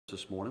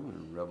This morning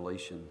in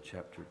Revelation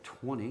chapter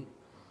 20.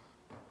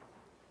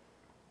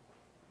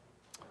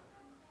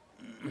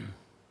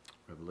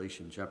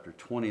 Revelation chapter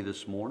 20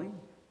 this morning.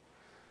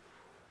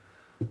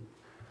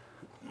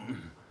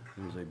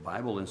 There's a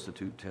Bible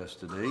Institute test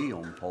today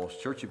on Paul's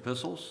church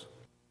epistles.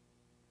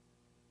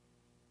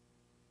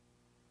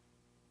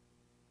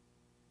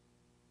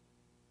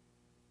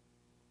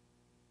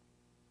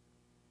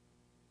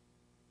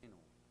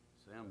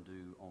 Sam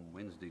due on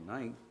Wednesday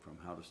night from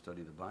How to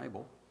Study the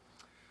Bible.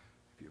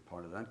 If you're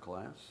part of that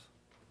class.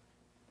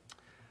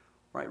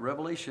 All right,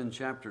 Revelation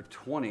chapter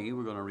 20,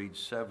 we're going to read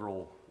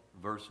several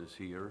verses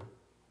here.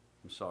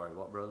 I'm sorry,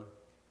 what, brother?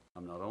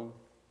 I'm not on?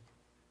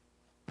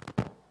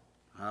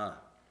 How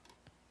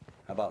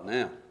about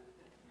now?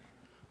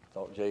 I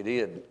thought JD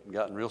had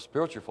gotten real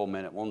spiritual for a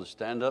minute, wanted to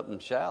stand up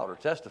and shout or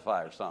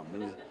testify or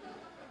something. He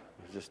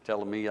was just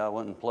telling me I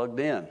wasn't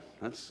plugged in.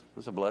 That's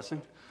a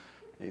blessing.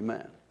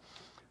 Amen.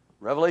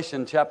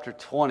 Revelation chapter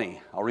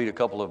 20. I'll read a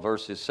couple of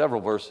verses,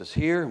 several verses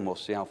here, and we'll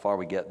see how far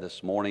we get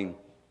this morning.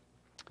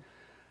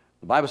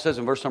 The Bible says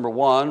in verse number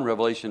 1,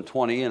 Revelation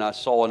 20, "And I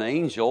saw an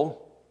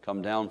angel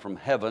come down from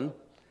heaven,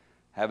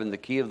 having the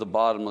key of the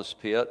bottomless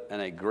pit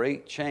and a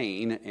great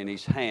chain in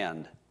his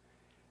hand.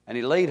 And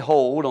he laid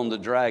hold on the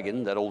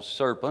dragon, that old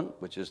serpent,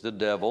 which is the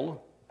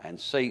devil and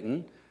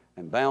Satan,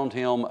 and bound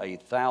him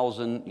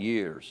 1,000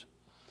 years,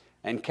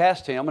 and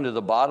cast him into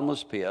the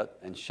bottomless pit,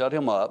 and shut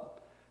him up,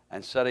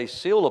 and set a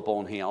seal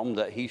upon him,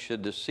 that he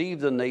should deceive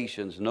the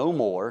nations no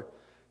more,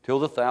 till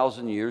the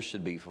 1,000 years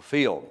should be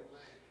fulfilled.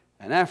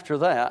 And after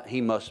that he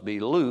must be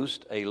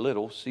loosed a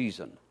little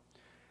season.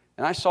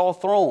 And I saw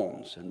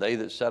thrones, and they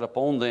that sat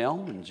upon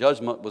them, and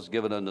judgment was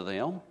given unto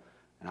them.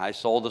 And I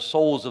saw the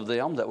souls of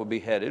them that were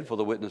beheaded for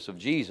the witness of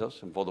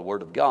Jesus, and for the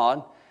word of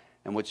God,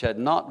 and which had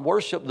not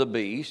worshipped the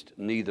beast,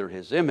 neither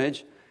his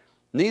image,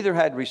 neither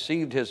had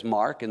received his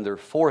mark in their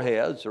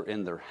foreheads or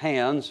in their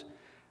hands.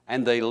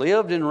 And they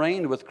lived and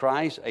reigned with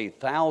Christ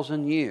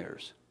 1,000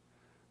 years.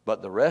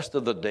 But the rest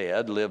of the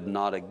dead lived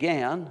not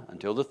again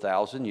until the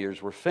 1,000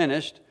 years were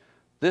finished.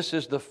 This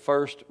is the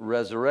first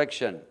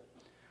resurrection.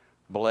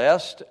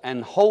 Blessed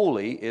and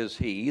holy is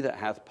he that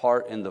hath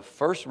part in the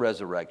first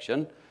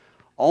resurrection.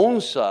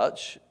 On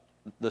such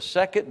the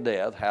second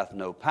death hath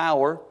no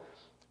power,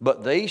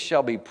 but they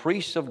shall be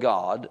priests of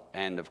God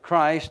and of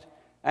Christ,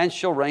 and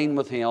shall reign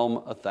with him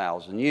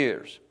 1,000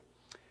 years.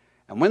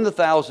 And when the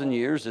 1,000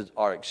 years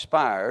are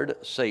expired,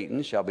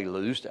 Satan shall be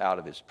loosed out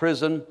of his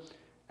prison,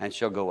 and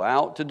shall go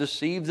out to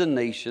deceive the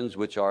nations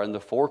which are in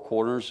the four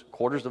quarters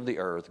of the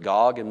earth,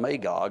 Gog and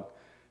Magog,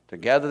 to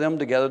gather them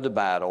together to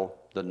battle,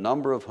 the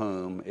number of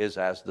whom is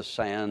as the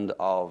sand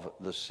of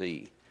the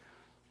sea."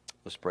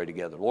 Let's pray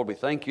together. Lord, we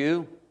thank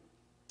you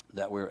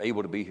that we're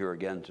able to be here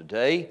again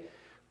today.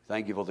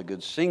 Thank you for the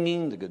good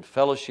singing, the good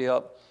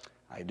fellowship.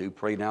 I do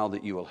pray now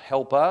that you will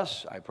help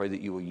us. I pray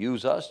that you will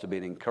use us to be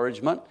an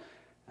encouragement.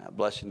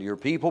 Blessing to your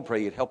people.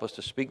 Pray you'd help us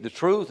to speak the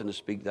truth and to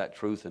speak that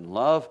truth in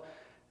love.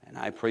 And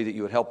I pray that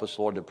you would help us,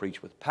 Lord, to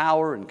preach with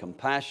power and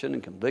compassion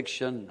and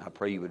conviction. I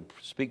pray you would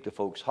speak to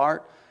folks'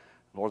 heart.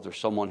 Lord, if there's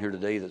someone here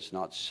today that's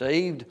not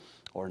saved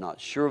or not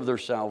sure of their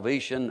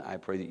salvation, I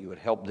pray that you would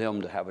help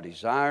them to have a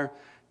desire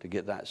to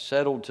get that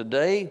settled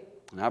today.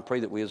 And I pray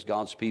that we as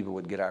God's people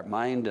would get our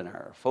mind and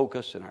our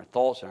focus and our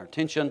thoughts and our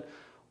attention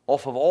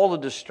off of all the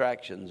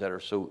distractions that are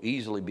so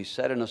easily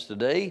besetting us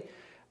today,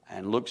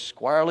 and look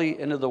squarely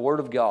into the Word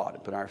of God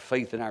and put our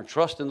faith and our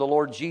trust in the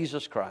Lord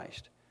Jesus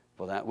Christ.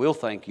 For that we'll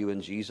thank you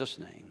in Jesus'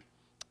 name.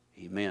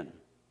 Amen.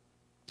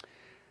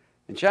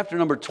 In chapter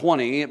number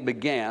 20, it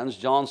begins,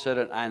 John said,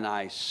 "And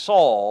I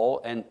saw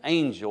an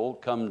angel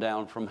come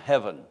down from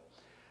heaven."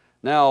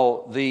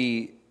 Now,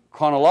 the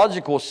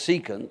chronological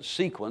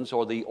sequence,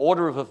 or the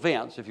order of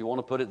events, if you want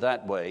to put it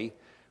that way,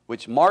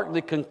 which mark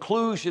the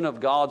conclusion of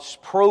God's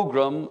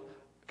program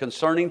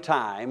concerning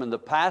time and the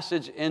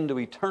passage into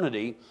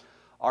eternity,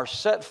 are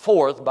set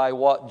forth by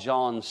what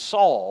John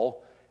saw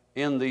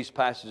in these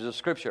passages of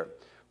Scripture.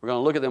 We're going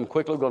to look at them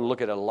quickly. We're going to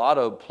look at a lot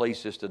of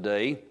places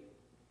today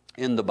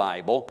in the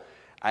Bible.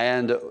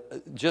 And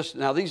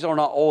now these are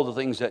not all the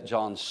things that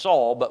John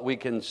saw, but we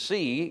can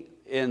see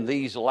in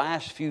these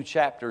last few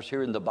chapters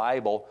here in the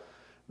Bible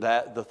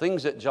that the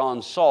things that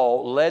John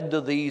saw led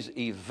to these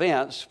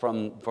events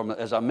from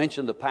as I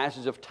mentioned, the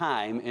passage of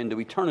time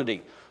into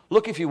eternity.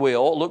 Look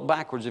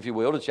backwards, if you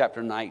will, to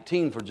chapter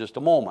 19 for just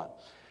a moment.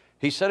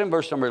 He said in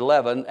verse number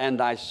 11,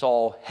 "And I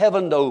saw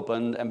heaven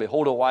opened, and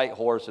behold a white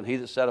horse, and he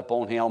that sat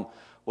upon him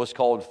was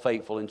called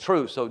Faithful and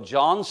True." So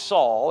John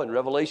saw in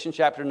Revelation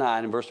chapter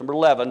 9 and verse number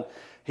 11,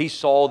 he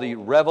saw the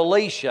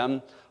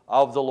revelation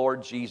of the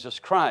Lord Jesus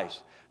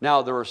Christ.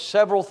 Now there are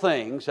several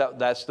things,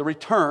 that's the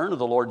return of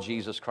the Lord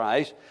Jesus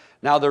Christ.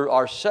 Now there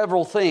are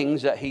several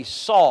things that he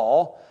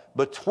saw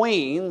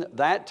between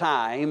that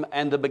time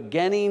and the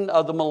beginning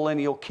of the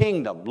millennial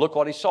kingdom. Look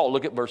what he saw.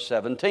 Look at verse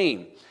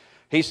 17.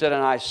 He said,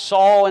 "And I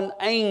saw an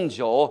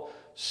angel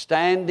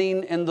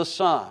standing in the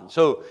sun.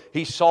 So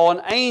he saw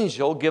an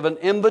angel give an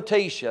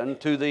invitation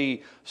to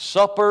the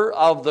supper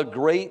of the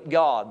great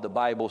God, the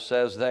Bible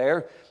says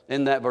there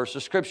in that verse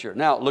of Scripture.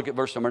 Now look at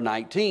verse number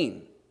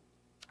 19.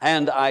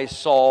 And I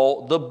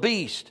saw the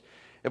beast.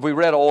 If we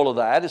read all of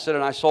that, it said,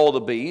 and I saw the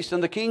beast,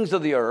 and the kings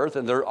of the earth,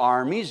 and their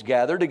armies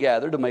gathered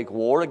together to make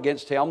war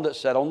against him that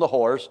sat on the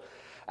horse,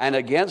 and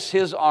against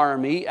his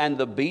army. And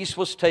the beast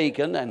was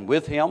taken, and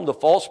with him the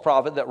false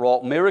prophet that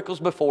wrought miracles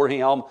before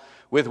him,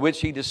 with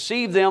which he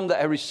deceived them that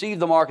had received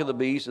the mark of the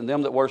beast, and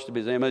them that worshipped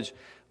his image.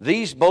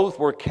 These both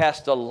were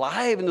cast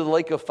alive into the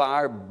lake of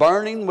fire,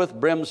 burning with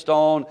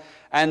brimstone.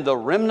 And the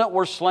remnant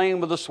were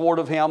slain with the sword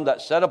of him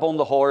that sat upon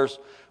the horse,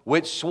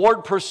 which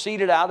sword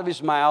proceeded out of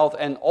his mouth,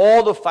 and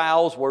all the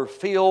fowls were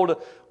filled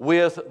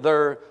with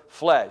their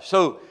flesh.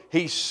 So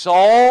he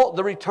saw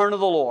the return of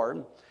the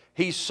Lord.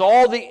 He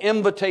saw the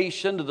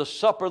invitation to the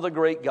supper of the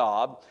great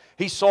God.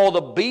 He saw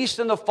the beast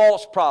and the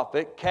false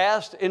prophet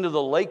cast into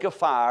the lake of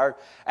fire.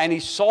 And he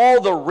saw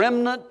the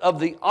remnant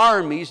of the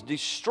armies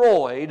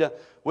destroyed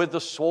with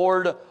the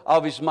sword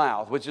of his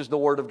mouth, which is the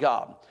word of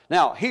God.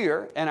 Now,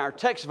 here in our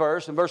text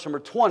verse, in verse number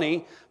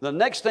 20, the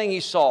next thing he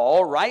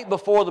saw right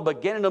before the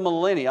beginning of the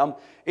millennium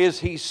is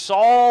he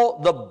saw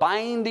the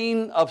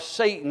binding of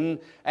Satan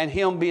and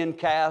him being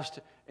cast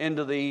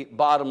into the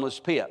bottomless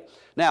pit.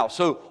 Now,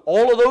 so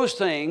all of those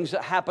things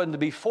that happened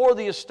before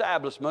the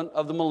establishment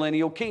of the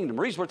millennial kingdom.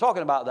 The reason we're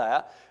talking about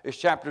that is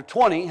chapter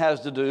 20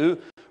 has to do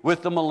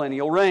with the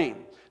millennial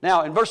reign.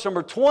 Now, in verse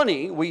number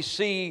 20, we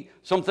see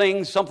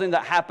something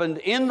that happened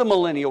in the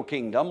millennial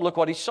kingdom. Look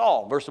what he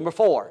saw. Verse number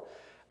 4.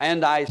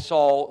 And I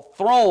saw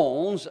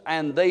thrones,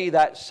 and they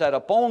that sat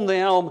upon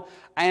them,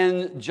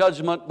 and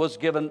judgment was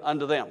given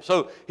unto them.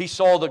 So he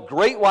saw the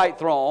great white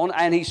throne,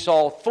 and he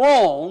saw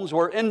thrones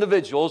where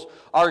individuals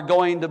are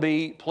going to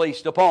be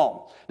placed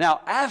upon.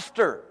 Now,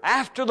 after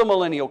the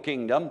millennial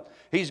kingdom,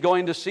 he's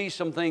going to see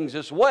some things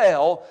as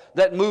well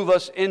that move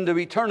us into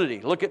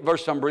eternity. Look at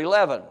verse number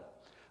 11.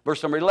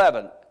 Verse number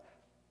 11.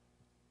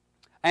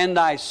 And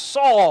I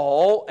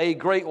saw a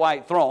great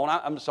white throne.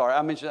 I'm sorry,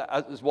 I mentioned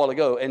that a while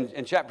ago.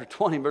 In chapter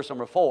 20, verse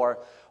number 4,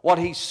 what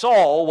he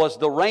saw was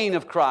the reign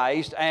of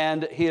Christ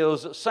and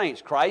his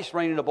saints. Christ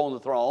reigning upon the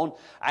throne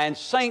and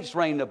saints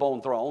reigning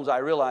upon thrones. I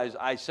realize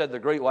I said the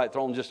great white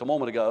throne just a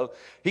moment ago.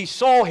 He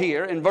saw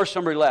here in verse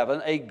number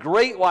 11 a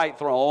great white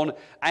throne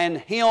and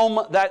him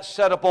that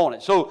sat upon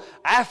it. So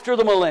after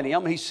the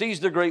millennium, he sees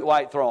the great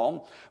white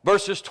throne.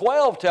 Verses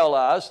 12 tell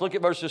us, look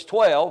at verses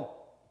 12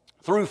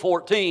 through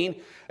 14,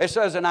 it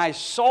says, and I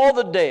saw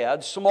the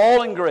dead,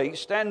 small and great,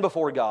 stand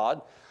before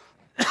God.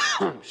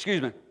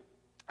 Excuse me.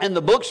 And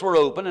the books were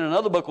open, and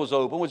another book was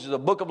open, which is the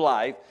book of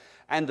life.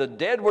 And the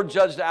dead were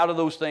judged out of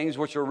those things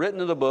which are written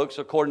in the books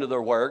according to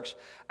their works.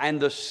 And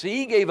the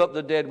sea gave up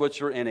the dead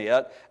which were in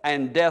it,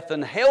 and death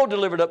and hell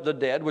delivered up the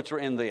dead which were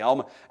in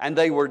them. And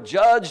they were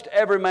judged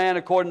every man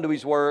according to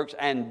his works,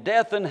 and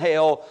death and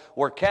hell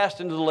were cast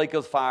into the lake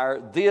of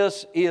fire.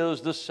 This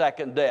is the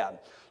second death.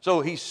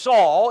 So he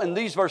saw, in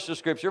these verses of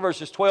Scripture,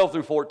 verses 12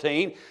 through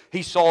 14,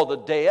 he saw the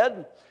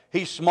dead,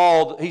 he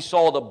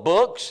saw the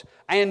books,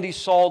 and he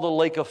saw the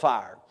lake of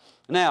fire.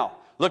 Now,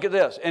 look at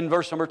this. In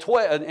verse number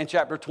 12, in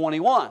chapter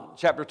 21.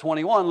 Chapter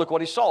 21, look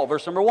what he saw.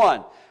 Verse number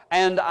 1.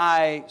 And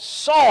I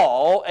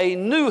saw a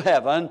new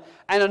heaven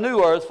and a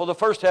new earth, for the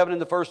first heaven and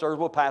the first earth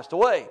were passed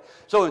away.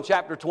 So in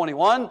chapter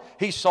 21,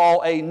 he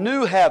saw a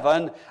new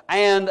heaven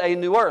and a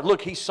new earth.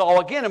 Look, he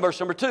saw again in verse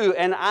number 2,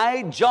 and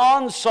I,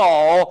 John,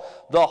 saw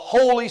the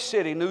holy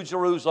city, New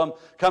Jerusalem,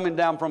 coming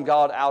down from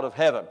God out of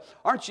heaven.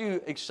 Aren't you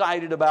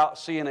excited about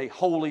seeing a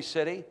holy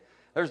city?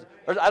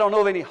 I don't know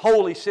of any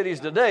holy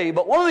cities today,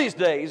 but one of these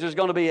days there's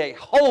going to be a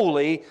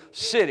holy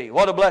city.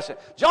 What a blessing.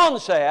 John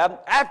said,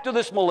 after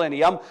this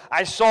millennium,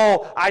 I saw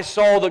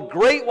the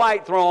great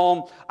white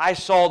throne, I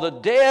saw the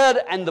dead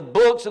and the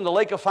books and the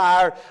lake of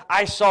fire,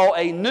 I saw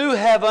a new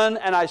heaven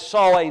and I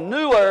saw a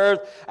new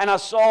earth, and I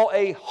saw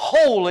a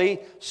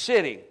holy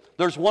city.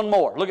 There's one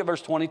more. Look at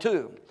verse 22.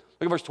 Look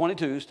at verse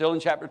 22, still in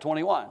chapter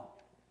 21.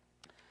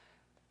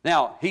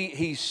 Now,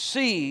 he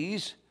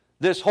sees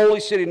this holy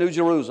city, New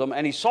Jerusalem,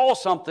 and he saw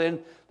something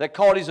that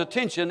caught his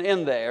attention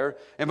in there.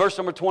 In verse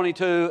number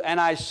 22,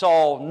 and I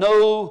saw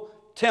no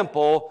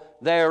temple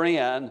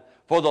therein,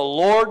 for the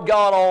Lord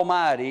God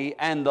Almighty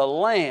and the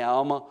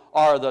Lamb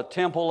are the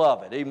temple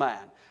of it. Amen.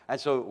 And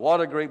so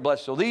what a great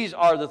blessing. So these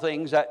are the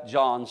things that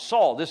John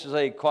saw. This is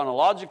a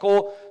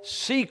chronological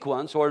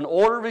sequence or an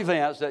order of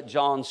events that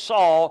John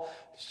saw,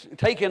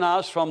 taking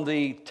us from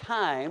the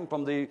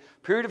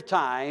period of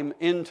time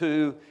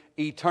into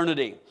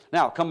eternity.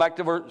 Now, come back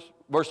to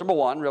verse number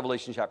 1,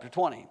 Revelation chapter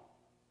 20.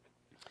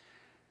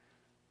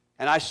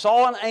 And I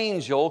saw an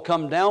angel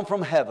come down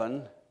from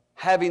heaven,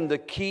 having the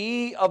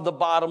key of the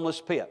bottomless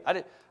pit. I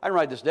didn't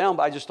write this down,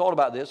 but I just thought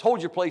about this.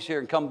 Hold your place here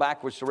and come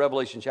backwards to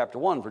Revelation chapter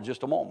 1 for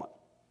just a moment.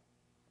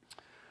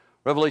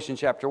 Revelation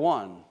chapter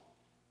 1. Let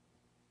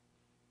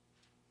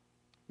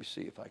me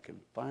see if I can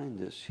find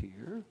this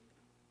here.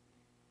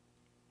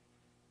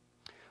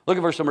 Look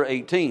at verse number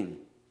 18.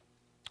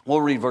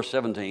 We'll read verse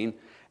 17.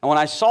 And when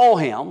I saw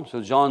him,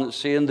 so John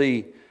seeing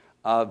the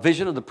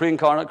vision of the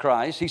pre-incarnate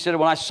Christ, he said,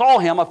 when I saw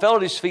him, I fell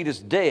at his feet as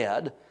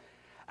dead.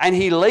 And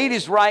he laid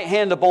his right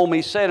hand upon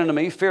me, saying unto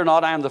me, Fear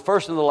not, I am the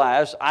first and the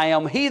last. I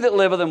am he that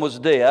liveth and was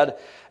dead.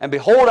 And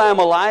behold, I am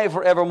alive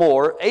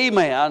forevermore.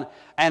 Amen.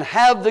 And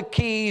have the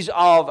keys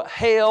of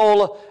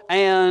hell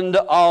and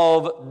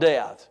of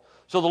death.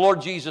 So the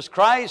Lord Jesus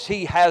Christ,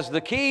 He has the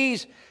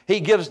keys.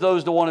 He gives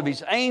those to one of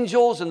His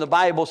angels. And the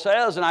Bible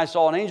says, and I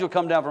saw an angel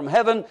come down from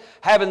heaven,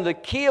 having the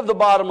key of the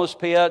bottomless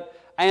pit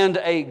and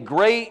a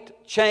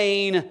great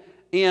chain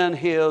in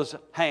his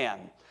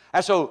hand.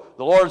 And so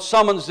the Lord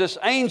summons this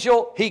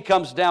angel. He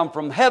comes down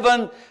from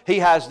heaven. He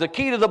has the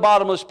key to the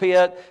bottomless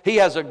pit. He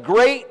has a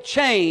great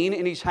chain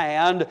in his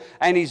hand,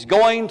 and he's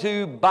going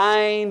to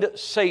bind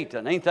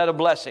Satan. Ain't that a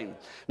blessing?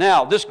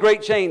 Now, this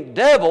great chain,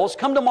 devils,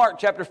 come to Mark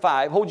chapter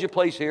 5. Hold your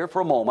place here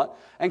for a moment,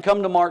 and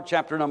come to Mark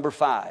chapter number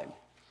 5.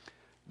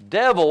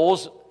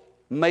 Devils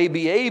may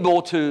be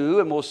able to,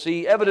 and we'll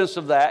see evidence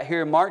of that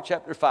here in Mark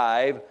chapter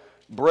 5,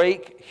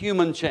 break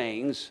human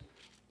chains.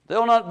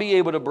 They'll not be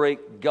able to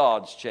break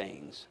God's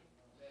chains.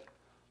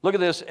 Look at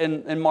this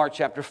in Mark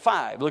chapter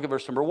 5. Look at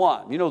verse number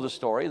 1. You know the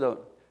story, the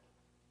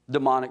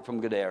demonic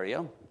from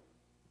Gadara.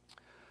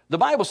 The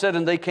Bible said,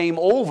 and they came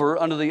over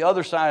unto the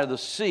other side of the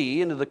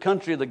sea, into the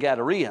country of the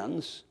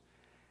Gadareans.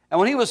 And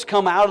when he was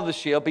come out of the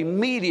ship,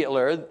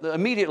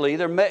 immediately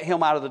there met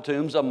him out of the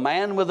tombs a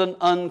man with an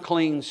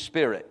unclean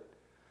spirit,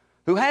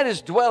 who had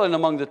his dwelling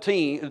among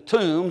the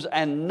tombs,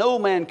 and no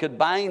man could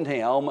bind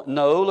him.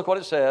 No, look what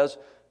it says,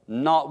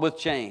 not with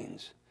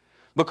chains.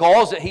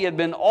 Because that he had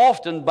been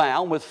often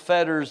bound with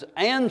fetters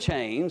and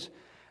chains,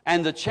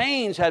 and the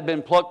chains had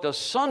been plucked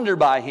asunder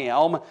by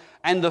him,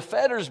 and the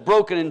fetters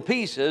broken in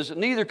pieces,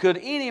 neither could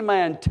any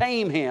man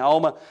tame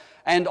him.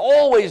 And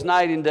always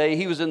night and day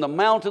he was in the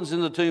mountains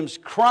and the tombs,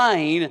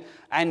 crying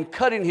and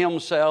cutting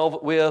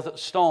himself with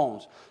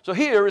stones. So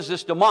here is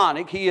this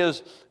demonic. He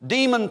is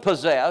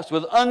demon-possessed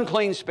with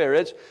unclean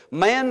spirits.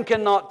 Man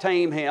cannot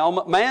tame him.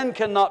 Man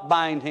cannot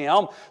bind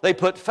him. They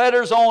put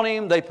fetters on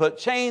him. They put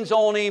chains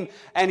on him.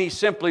 And he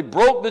simply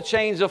broke the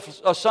chains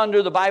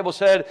asunder. The Bible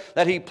said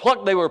that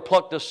they were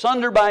plucked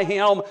asunder by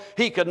him.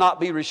 He could not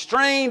be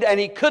restrained, and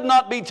he could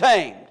not be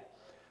tamed.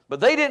 But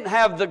they didn't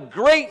have the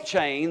great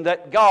chain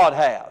that God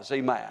has.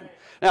 Amen.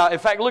 Now, in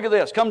fact, look at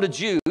this. Come to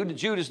Jude.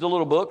 Jude is the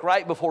little book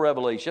right before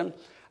Revelation.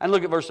 And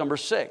look at verse number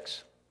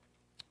 6.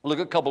 Look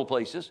at a couple of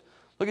places.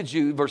 Look at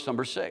Jude, verse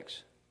number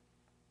 6.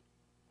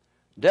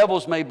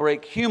 Devils may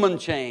break human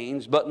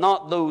chains, but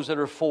not those that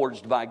are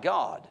forged by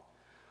God.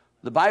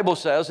 The Bible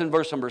says in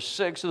verse number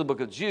 6 of the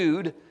book of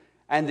Jude,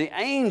 and the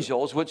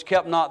angels which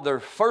kept not their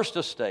first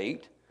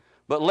estate,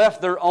 but left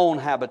their own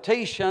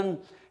habitation,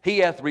 He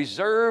hath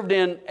reserved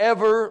in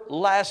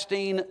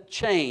everlasting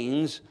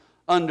chains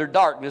under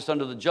darkness,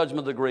 under the judgment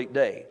of the great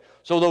day.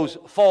 So those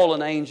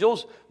fallen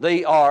angels,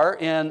 they are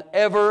in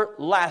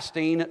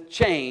everlasting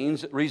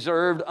chains,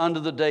 reserved under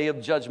the day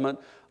of judgment,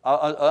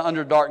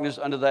 under darkness,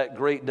 under that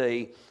great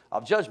day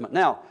of judgment.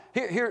 Now,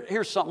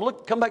 here's something.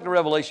 Look, come back to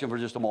Revelation for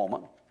just a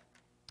moment.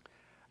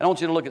 I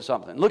want you to look at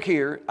something. Look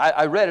here.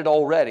 I read it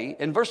already.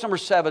 In verse number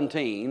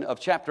 17 of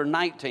chapter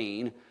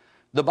 19,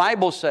 the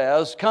Bible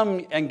says,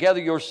 come and gather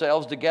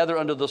yourselves together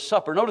unto the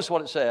supper. Notice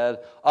what it said,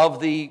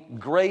 of the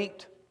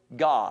great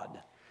God.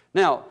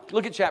 Now,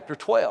 look at chapter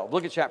 12.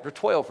 Look at chapter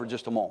 12 for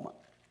just a moment.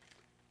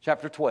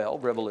 Chapter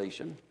 12,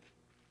 Revelation,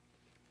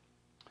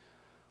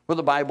 where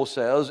the Bible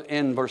says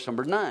in verse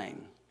number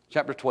 9,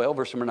 chapter 12,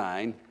 verse number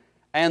 9,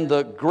 and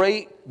the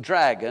great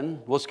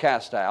dragon was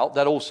cast out,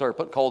 that old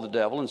serpent called the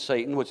devil and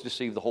Satan, which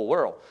deceived the whole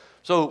world.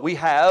 So we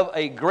have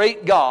a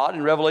great God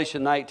in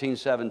Revelation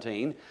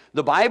 19:17.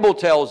 The Bible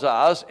tells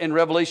us in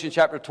Revelation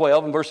chapter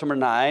 12 and verse number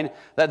 9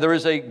 that there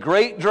is a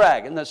great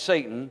dragon, that's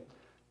Satan,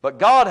 but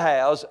God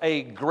has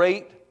a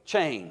great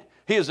chain.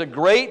 He is a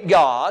great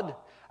God,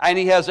 and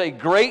He has a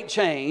great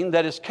chain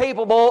that is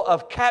capable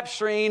of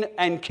capturing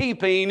and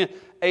keeping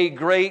a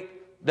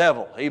great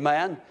devil.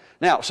 Amen?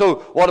 Now, so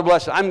what a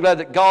blessing. I'm glad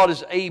that God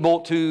is able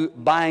to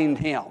bind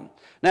him.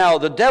 Now,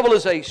 the devil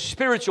is a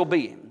spiritual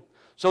being.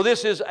 So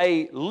this is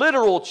a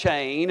literal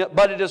chain,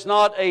 but it is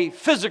not a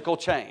physical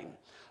chain.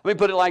 Let me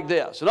put it like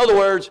this. In other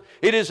words,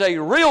 it is a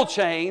real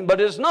chain, but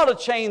it is not a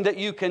chain that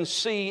you can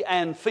see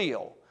and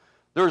feel.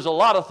 There's a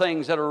lot of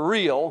things that are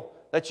real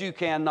that you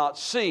cannot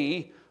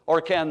see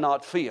or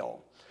cannot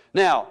feel.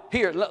 Now,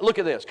 here, look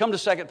at this. Come to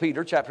 2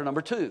 Peter chapter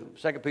number 2.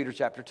 2 Peter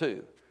chapter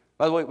 2.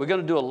 By the way, we're going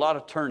to do a lot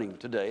of turning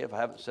today, if I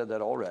haven't said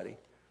that already.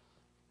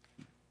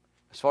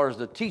 As far as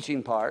the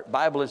teaching part,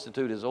 Bible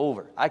Institute is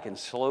over. I can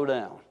slow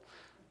down.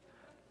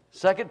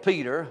 2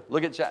 Peter,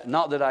 look at,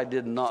 not that I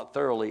did not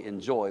thoroughly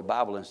enjoy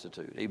Bible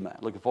Institute. Amen.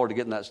 Looking forward to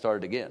getting that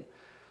started again.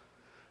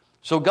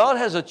 So God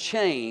has a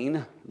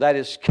chain that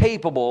is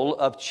capable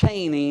of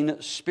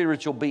chaining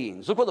spiritual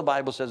beings. Look what the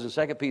Bible says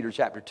in 2 Peter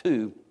chapter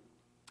 2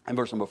 and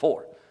verse number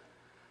 4.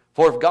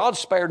 For if God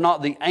spared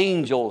not the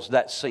angels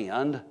that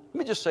sinned, let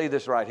me just say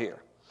this right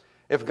here.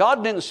 If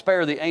God didn't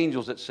spare the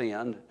angels that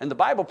sinned, and the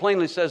Bible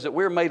plainly says that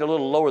we're made a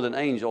little lower than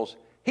angels,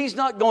 He's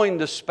not going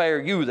to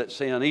spare you that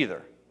sin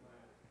either.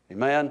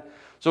 Amen?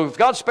 So if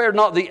God spared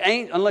not the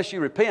angels, unless you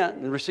repent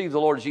and receive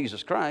the Lord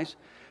Jesus Christ,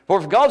 for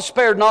if God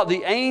spared not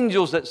the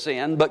angels that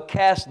sinned, but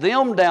cast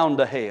them down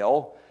to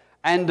hell,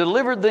 and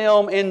delivered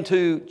them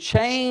into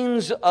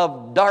chains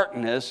of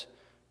darkness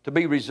to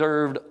be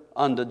reserved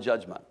unto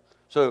judgment.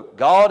 So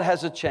God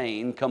has a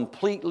chain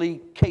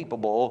completely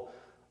capable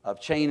of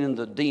chaining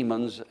the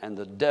demons and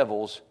the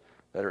devils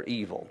that are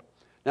evil.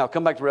 Now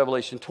come back to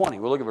Revelation 20.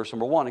 We'll look at verse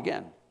number 1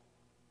 again.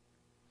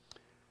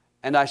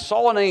 And I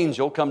saw an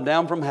angel come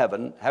down from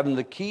heaven, having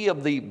the key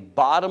of the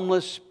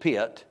bottomless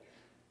pit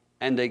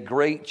and a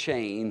great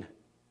chain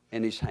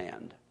in his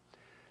hand.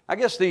 I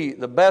guess the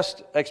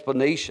best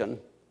explanation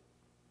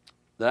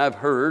that I've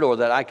heard or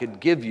that I could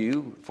give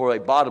you for a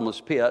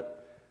bottomless pit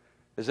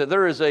is that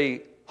there is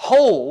a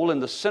hole in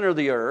the center of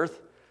the earth,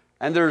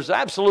 and there's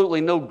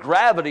absolutely no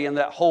gravity in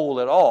that hole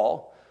at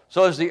all.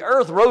 So as the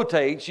earth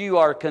rotates, you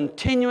are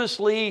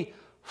continuously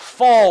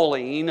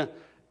falling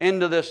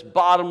into this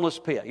bottomless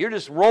pit. You're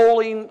just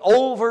rolling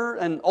over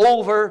and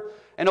over.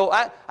 And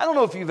I don't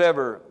know if you've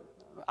ever,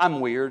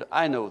 I'm weird,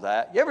 I know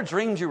that. You ever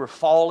dreamed you were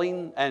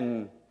falling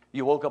and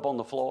you woke up on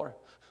the floor?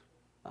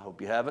 I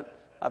hope you haven't.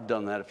 I've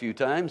done that a few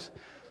times.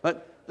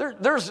 But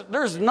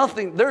there's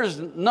nothing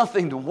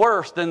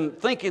worse than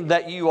thinking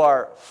that you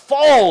are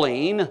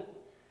falling,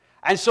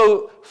 and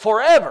so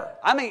forever.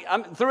 I mean,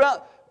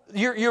 throughout,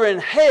 you're in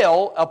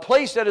hell, a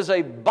place that is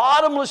a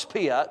bottomless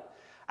pit.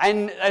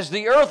 And as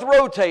the earth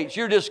rotates,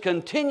 you're just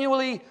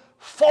continually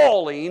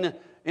falling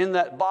in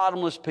that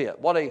bottomless pit.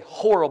 What a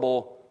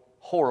horrible,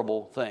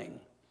 horrible thing.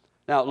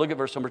 Now, look at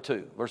verse number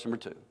 2. Verse number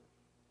 2.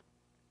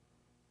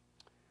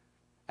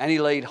 And he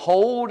laid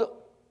hold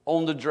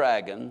on the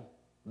dragon,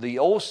 the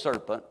old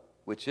serpent,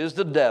 which is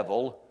the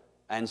devil,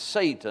 and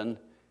Satan,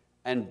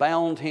 and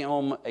bound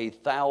him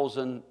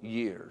 1,000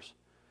 years.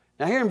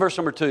 Now, here in verse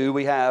number 2,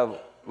 we have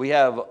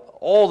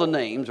all the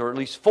names, or at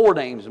least 4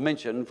 names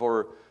mentioned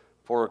for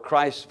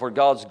Christ, for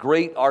God's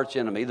great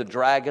archenemy, the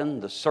dragon,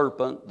 the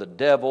serpent, the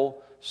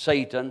devil,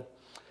 Satan.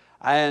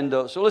 And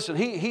so listen,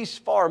 he's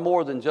far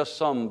more than just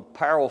some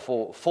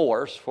powerful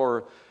force.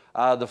 For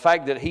the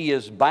fact that he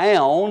is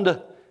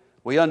bound,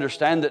 we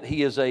understand that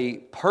he is a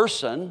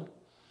person.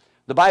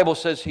 The Bible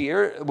says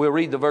here, we'll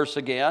read the verse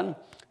again,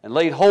 and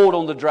laid hold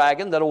on the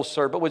dragon, that old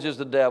serpent, which is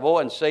the devil,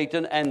 and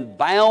Satan, and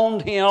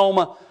bound him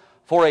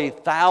for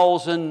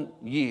 1,000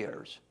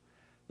 years.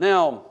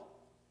 Now,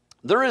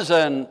 there is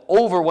an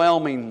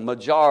overwhelming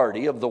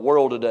majority of the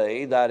world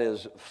today that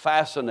is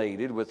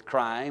fascinated with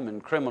crime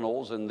and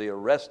criminals and the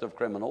arrest of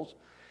criminals.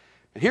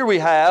 And here we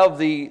have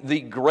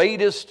the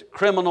greatest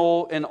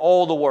criminal in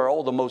all the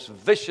world, the most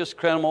vicious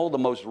criminal, the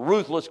most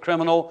ruthless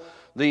criminal,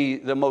 the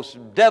most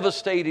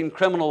devastating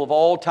criminal of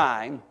all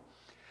time.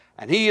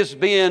 And he is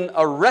being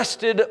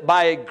arrested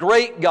by a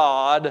great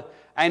God,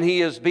 and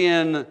he is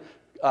being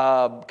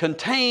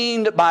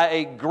contained by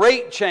a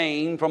great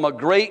chain from a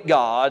great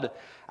God.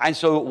 And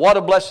so what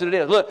a blessing it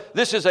is. Look,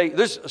 this is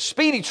a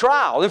speedy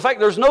trial. In fact,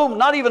 there's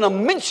not even a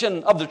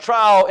mention of the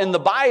trial in the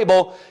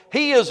Bible.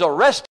 He is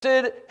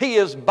arrested, he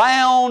is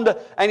bound,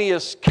 and he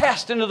is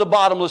cast into the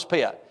bottomless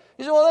pit.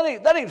 You say, well,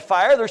 that ain't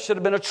fair. There should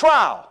have been a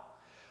trial.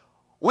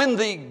 When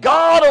the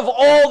God of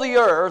all the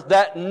earth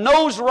that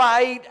knows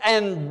right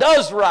and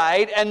does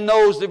right and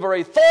knows the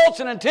very thoughts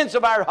and intents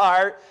of our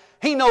heart,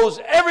 he knows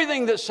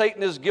everything that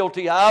Satan is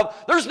guilty of.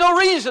 There's no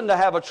reason to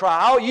have a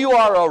trial. You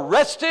are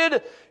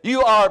arrested,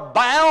 you are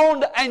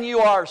bound, and you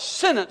are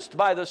sentenced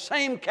by the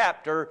same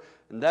captor,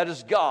 and that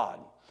is God.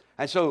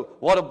 And so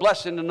what a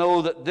blessing to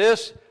know that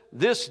this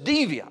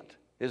deviant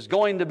is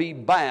going to be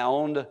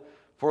bound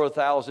for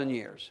 1,000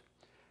 years.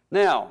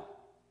 Now,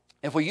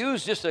 if we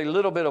use just a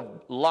little bit of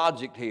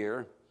logic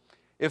here,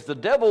 if the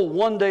devil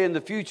one day in the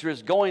future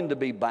is going to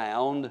be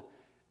bound,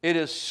 it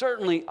is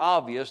certainly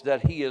obvious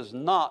that he is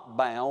not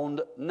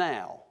bound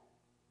now.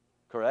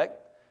 Correct?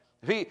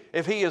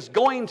 If he is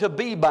going to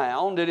be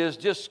bound, it is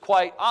just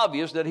quite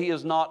obvious that he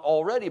is not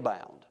already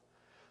bound.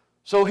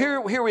 So here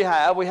we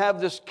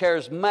have this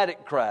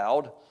charismatic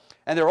crowd,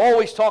 and they're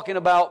always talking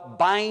about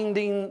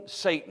binding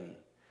Satan.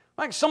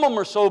 Like some of them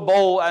are so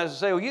bold as to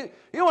say, well, you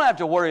don't have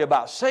to worry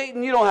about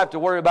Satan. You don't have to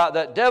worry about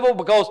that devil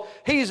because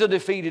he's a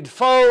defeated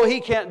foe. He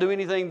can't do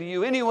anything to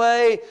you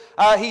anyway.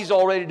 He's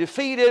already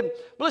defeated.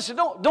 But listen,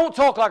 don't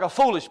talk like a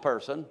foolish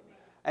person.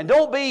 And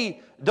don't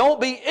be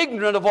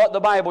ignorant of what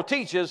the Bible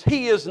teaches.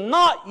 He is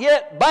not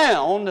yet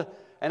bound,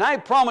 and I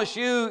promise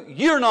you,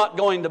 you're not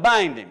going to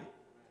bind him.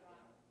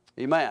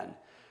 Amen.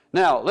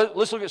 Now,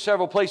 let's look at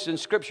several places in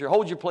Scripture.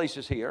 Hold your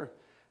places here.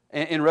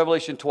 In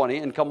Revelation 20,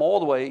 and come all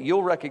the way,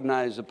 you'll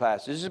recognize the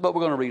passages, but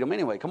we're going to read them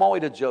anyway. Come all the way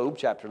to Job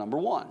chapter number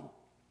 1.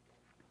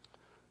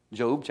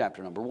 Job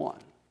chapter number 1.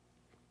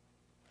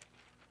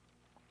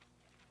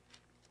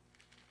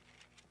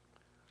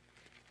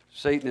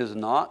 Satan is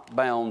not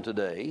bound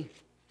today,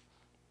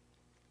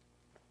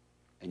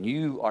 and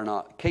you are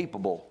not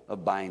capable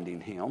of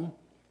binding him.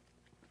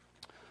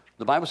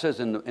 The Bible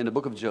says in the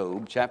book of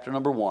Job, chapter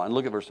number 1,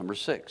 look at verse number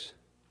 6.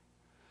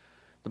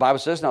 The Bible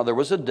says, now there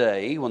was a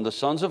day when the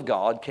sons of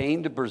God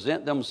came to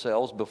present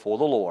themselves before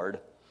the Lord,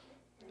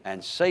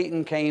 and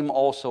Satan came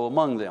also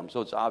among them.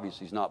 So it's obvious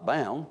he's not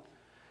bound.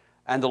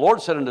 And the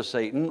Lord said unto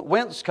Satan,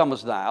 Whence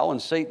comest thou?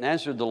 And Satan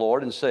answered the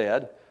Lord and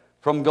said,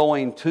 From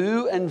going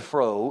to and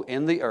fro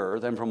in the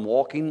earth, and from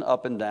walking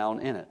up and down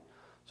in it.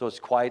 So it's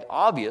quite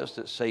obvious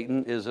that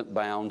Satan isn't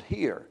bound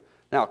here.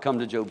 Now come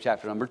to Job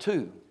chapter number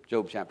 2.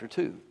 Job chapter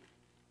 2.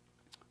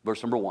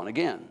 Verse number 1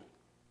 again.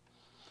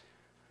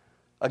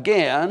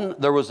 Again,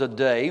 there was a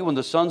day when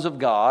the sons of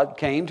God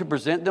came to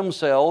present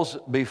themselves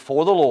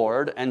before the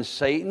Lord, and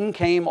Satan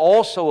came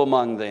also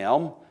among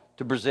them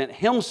to present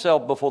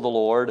himself before the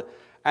Lord.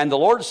 And the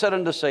Lord said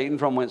unto Satan,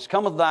 From whence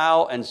comest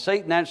thou? And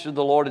Satan answered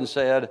the Lord and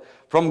said,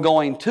 From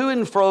going to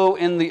and fro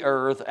in the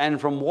earth, and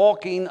from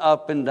walking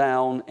up and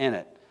down in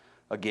it.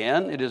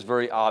 Again, it is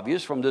very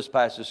obvious from this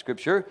passage of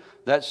Scripture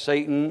that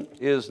Satan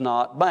is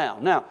not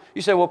bound. Now,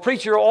 you say, well,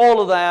 preacher,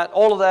 all of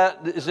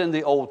that is in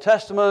the Old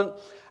Testament,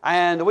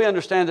 and we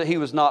understand that he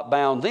was not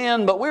bound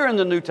then, but we're in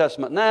the New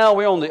Testament now.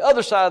 We're on the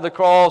other side of the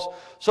cross,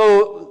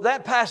 so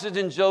that passage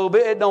in Job,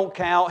 it don't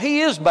count.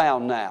 He is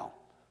bound now.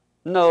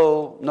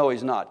 No,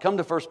 he's not. Come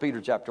to 1 Peter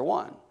chapter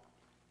 1.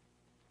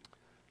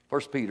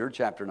 1 Peter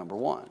chapter number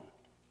 1.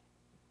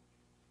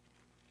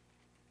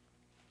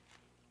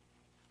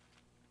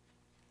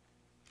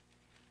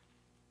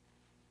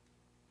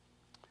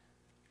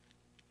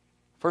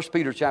 1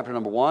 Peter chapter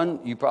number 1,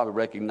 you probably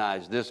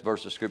recognize this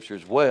verse of Scripture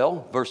as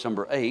well. Verse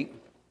number 8,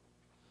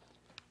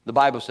 the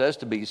Bible says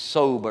to be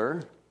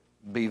sober,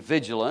 be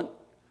vigilant,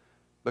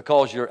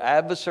 because your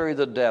adversary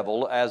the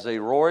devil, as a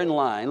roaring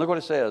lion, look what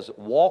it says,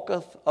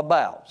 walketh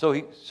about. So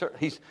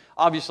he's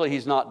obviously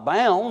he's not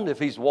bound if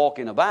he's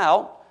walking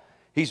about.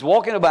 He's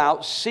walking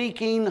about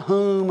seeking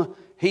whom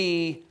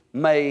he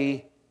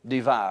may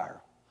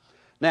devour.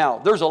 Now,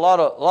 there's a lot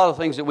of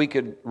things that we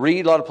could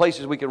read, a lot of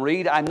places we can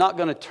read. I'm not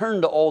going to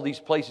turn to all these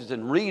places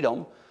and read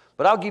them,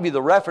 but I'll give you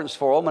the reference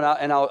for them,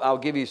 and I'll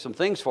give you some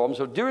things for them.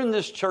 So during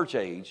this church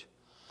age,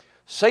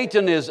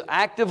 Satan is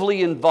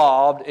actively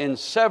involved in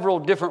several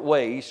different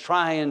ways,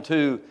 trying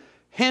to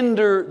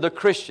hinder the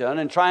Christian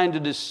and trying to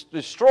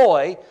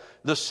destroy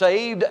the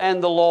saved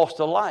and the lost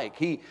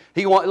alike.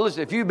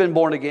 Listen, if you've been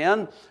born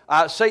again,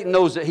 Satan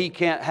knows that he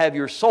can't have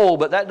your soul,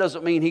 but that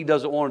doesn't mean he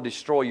doesn't want to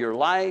destroy your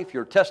life,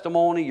 your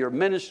testimony, your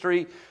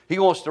ministry. He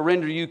wants to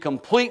render you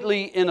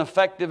completely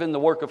ineffective in the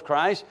work of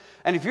Christ.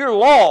 And if you're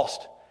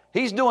lost,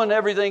 he's doing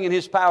everything in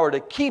his power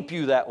to keep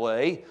you that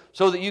way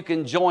so that you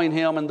can join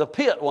him in the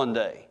pit one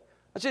day.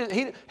 That's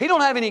it. He don't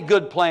have any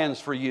good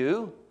plans for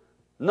you.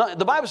 No,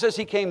 the Bible says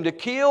he came to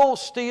kill,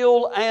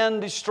 steal,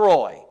 and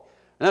destroy.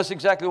 And that's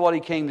exactly what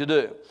he came to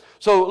do.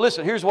 So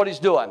listen, here's what he's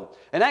doing.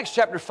 In Acts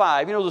chapter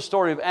 5, you know the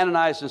story of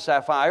Ananias and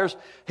Sapphira.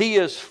 He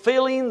is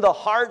filling the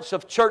hearts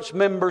of church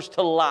members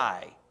to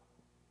lie.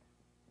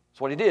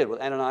 That's what he did with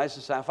Ananias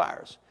and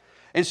Sapphira.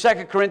 In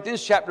 2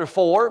 Corinthians chapter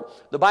 4,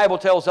 the Bible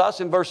tells us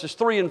in verses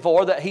 3 and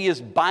 4 that he is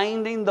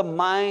binding the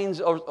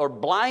minds or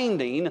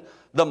blinding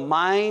the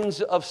minds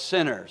of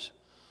sinners.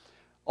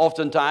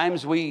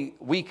 Oftentimes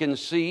we can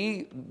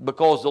see,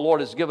 because the Lord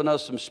has given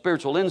us some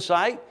spiritual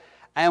insight,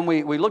 and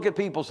we look at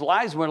people's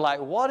lives and we're like,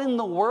 what in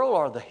the world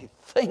are they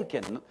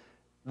thinking?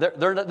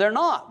 They're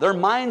not. Their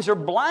minds are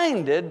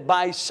blinded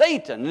by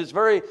Satan. It's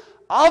very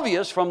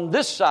obvious from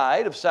this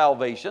side of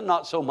salvation,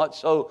 not so much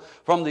so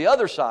from the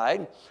other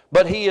side,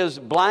 but he is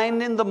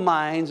blinding the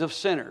minds of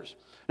sinners.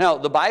 Now,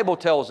 the Bible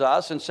tells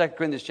us in 2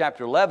 Corinthians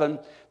chapter 11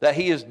 that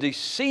he is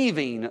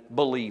deceiving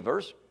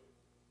believers.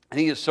 And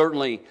he is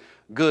certainly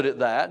good at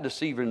that,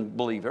 deceiving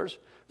believers.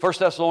 1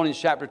 Thessalonians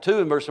chapter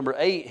 2 and verse number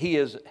 8, he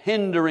is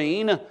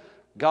hindering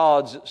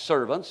God's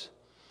servants.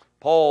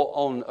 Paul,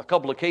 on a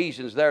couple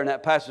occasions there in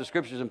that passage of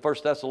Scriptures in 1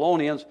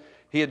 Thessalonians,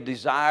 he had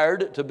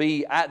desired to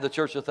be at the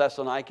church of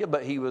Thessalonica,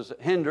 but he was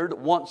hindered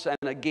once and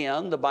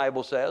again, the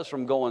Bible says,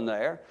 from going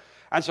there.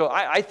 And so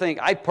I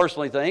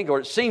personally think, or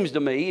it seems to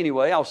me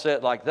anyway, I'll say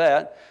it like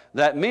that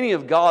many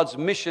of God's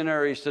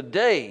missionaries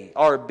today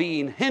are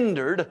being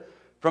hindered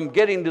from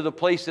getting to the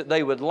place that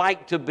they would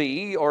like to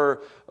be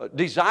or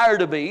desire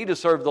to be to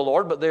serve the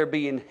Lord, but they're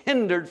being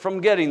hindered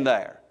from getting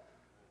there.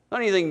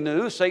 Not anything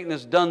new. Satan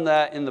has done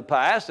that in the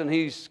past, and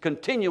he's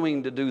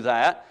continuing to do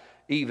that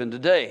even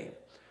today.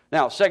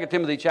 Now, 2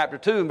 Timothy chapter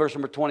 2 and verse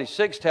number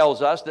 26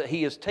 tells us that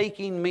he is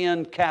taking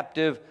men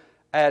captive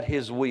at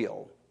his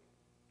will.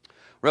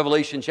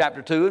 Revelation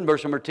chapter 2 and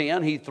verse number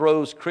 10, he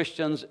throws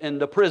Christians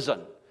into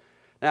prison.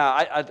 Now,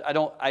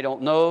 I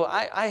don't know.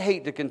 I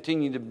hate to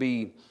continue to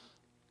be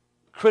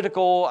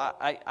critical.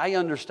 I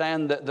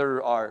understand that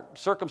there are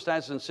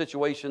circumstances and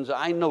situations.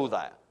 I know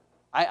that.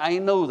 I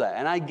know that,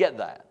 and I get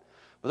that.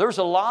 But there's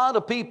a lot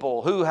of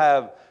people who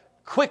have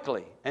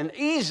quickly and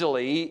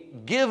easily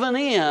given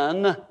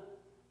in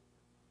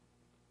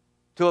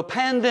to a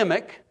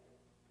pandemic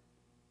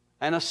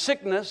and a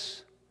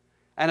sickness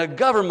and a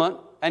government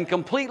and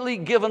completely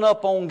given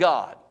up on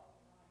God.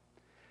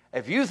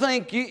 If you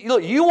think,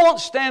 you won't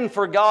stand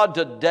for God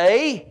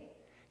today,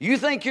 you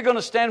think you're going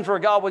to stand for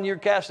God when you're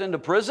cast into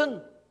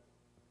prison?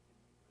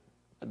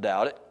 I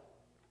doubt it.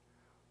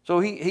 So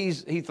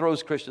he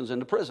throws Christians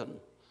into prison.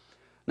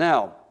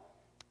 Now,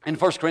 In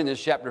 1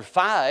 Corinthians chapter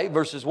 5,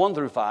 verses 1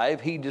 through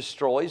 5, he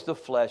destroys the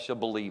flesh of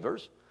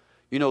believers.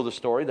 You know the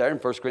story there in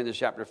 1 Corinthians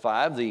chapter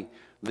 5, the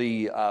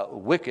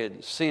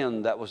wicked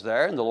sin that was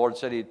there, and the Lord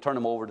said He'd turn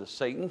them over to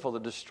Satan for the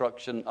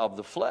destruction of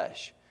the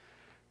flesh.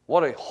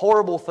 What a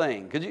horrible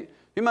thing. Could you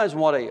imagine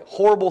what a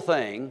horrible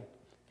thing?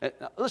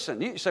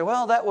 Listen, you say,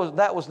 well, that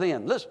was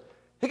then. Listen,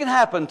 it can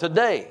happen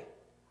today.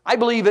 I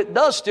believe it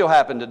does still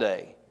happen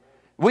today.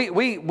 We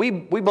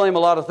blame a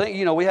lot of things.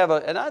 You know,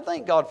 and I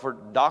thank God for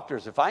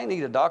doctors. If I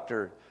need a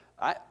doctor,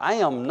 I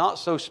am not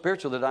so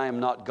spiritual that I am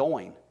not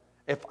going.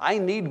 If I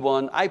need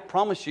one, I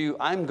promise you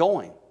I'm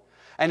going.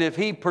 And if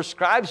He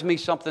prescribes me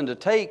something to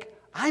take,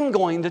 I'm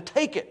going to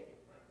take it.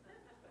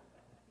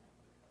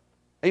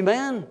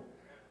 Amen?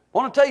 I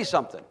want to tell you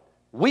something.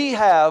 We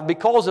have,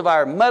 because of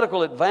our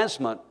medical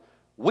advancement,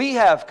 we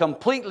have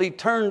completely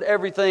turned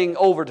everything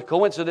over to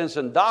coincidence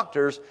and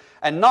doctors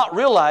and not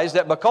realized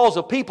that because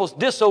of people's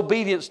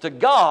disobedience to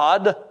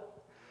God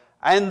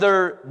and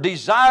their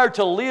desire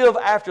to live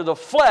after the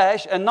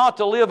flesh and not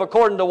to live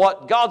according to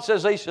what God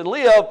says they should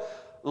live,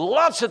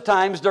 lots of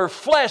times their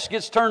flesh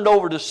gets turned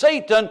over to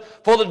Satan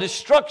for the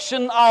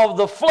destruction of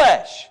the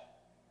flesh.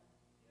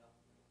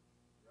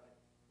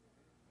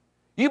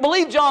 You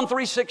believe John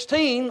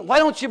 3:16, why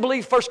don't you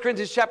believe 1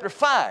 Corinthians chapter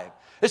 5?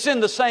 It's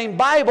in the same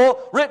Bible,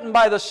 written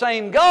by the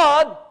same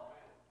God.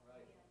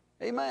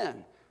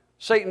 Amen.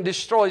 Satan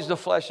destroys the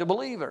flesh of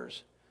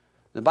believers.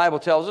 The Bible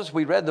tells us,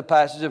 we read the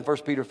passage in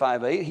 1 Peter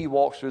 5:8, he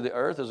walks through the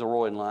earth as a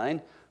roaring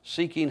lion,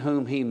 seeking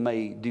whom he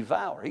may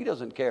devour. He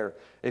doesn't care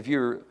if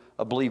you're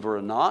a believer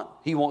or not.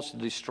 He wants to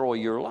destroy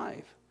your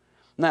life.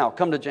 Now,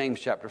 come to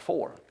James chapter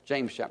 4.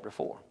 James chapter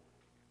 4.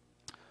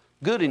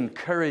 Good,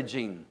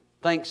 encouraging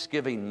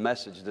Thanksgiving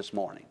message this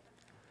morning.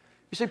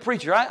 You say,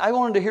 preacher, I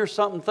wanted to hear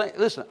something.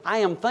 Listen, I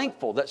am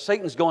thankful that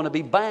Satan's going to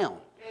be bound.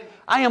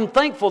 I am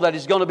thankful that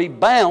he's going to be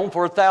bound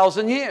for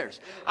 1,000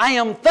 years. I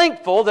am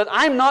thankful that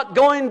I'm not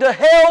going to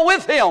hell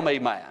with him,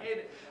 amen.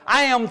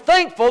 I am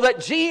thankful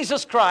that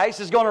Jesus Christ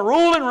is going to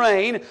rule and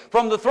reign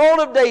from the throne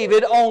of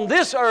David on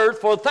this earth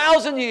for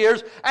 1,000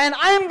 years, and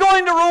I'm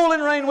going to rule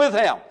and reign with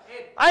him.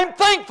 I'm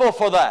thankful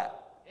for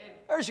that.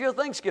 There's your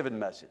Thanksgiving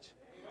message.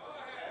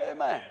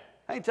 Amen.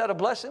 Ain't that a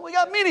blessing? We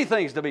got many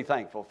things to be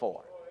thankful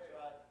for.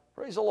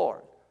 Praise the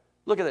Lord.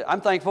 Look at it.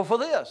 I'm thankful for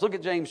this. Look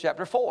at James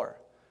chapter 4.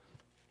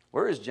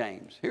 Where is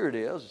James? Here it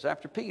is. It's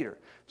after Peter.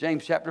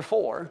 James chapter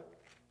 4.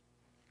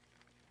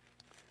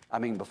 I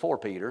mean before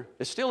Peter.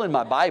 It's still in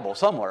my Bible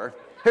somewhere.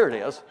 Here it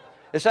is.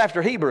 It's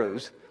after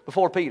Hebrews,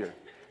 before Peter.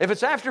 If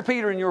it's after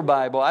Peter in your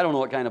Bible, I don't know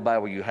what kind of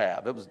Bible you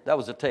have. That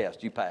was a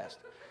test. You passed.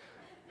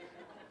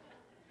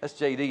 That's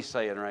J.D.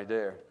 saying right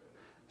there.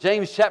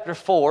 James chapter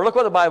 4. Look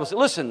what the Bible says.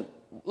 Listen,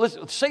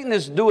 Satan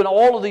is doing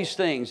all of these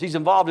things. He's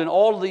involved in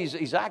all of these.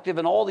 He's active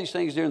in all these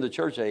things during the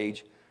church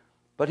age.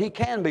 But he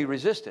can be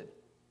resisted.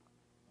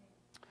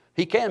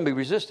 He can be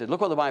resisted.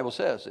 Look what the Bible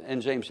says in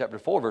James chapter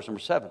 4, verse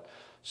number 7.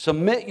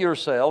 Submit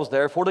yourselves,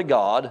 therefore, to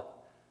God.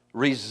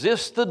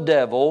 Resist the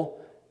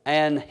devil,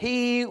 and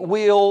he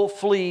will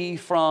flee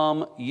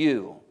from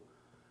you.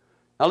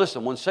 Now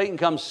listen, when Satan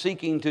comes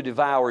seeking to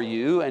devour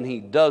you, and he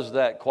does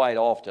that quite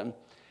often,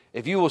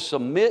 if you will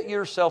submit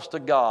yourselves to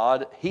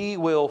God, he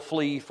will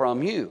flee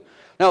from you.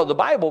 Now, the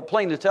Bible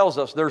plainly tells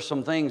us there's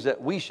some things that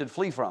we should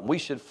flee from. We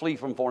should flee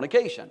from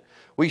fornication.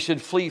 We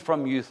should flee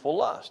from youthful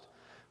lust.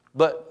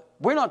 But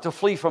we're not to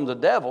flee from the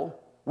devil.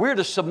 We're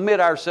to submit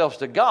ourselves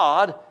to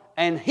God,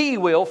 and he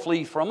will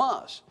flee from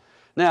us.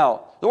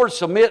 Now, the word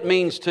submit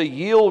means to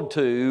yield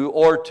to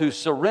or to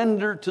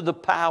surrender to the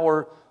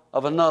power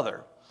of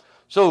another.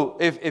 So,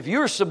 if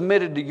you're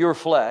submitted to your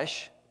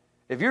flesh,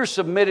 if you're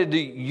submitted to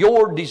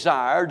your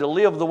desire to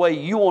live the way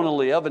you want to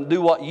live and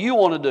do what you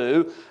want to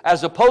do,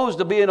 as opposed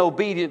to being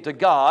obedient to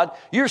God,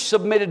 you're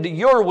submitted to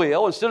your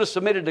will instead of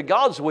submitted to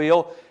God's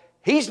will,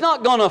 he's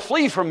not going to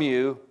flee from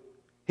you.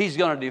 He's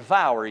going to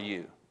devour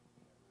you.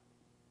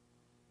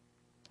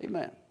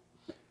 Amen.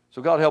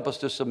 So God help us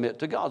to submit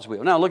to God's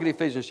will. Now look at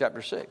Ephesians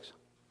chapter 6.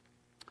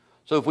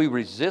 So if we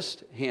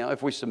resist him,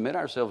 if we submit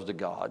ourselves to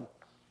God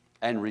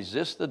and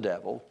resist the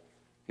devil,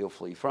 he'll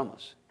flee from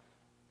us.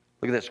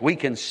 Look at this. We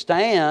can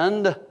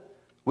stand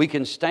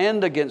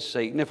against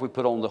Satan if we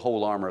put on the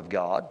whole armor of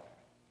God.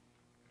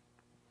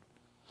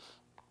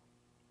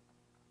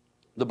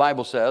 The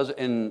Bible says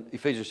in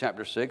Ephesians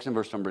chapter 6 and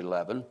verse number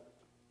 11,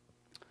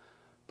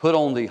 put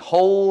on the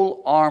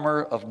whole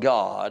armor of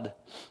God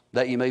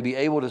that you may be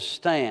able to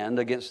stand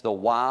against the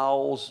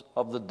wiles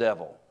of the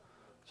devil.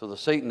 So the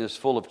Satan is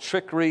full of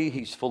trickery,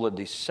 he's full of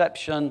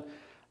deception,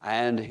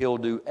 and he'll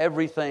do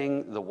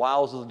everything, the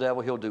wiles of the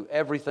devil, he'll do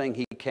everything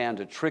he can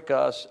to trick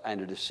us and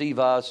to deceive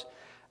us.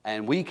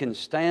 And we can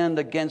stand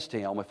against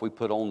him if we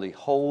put on the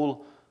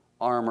whole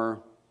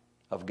armor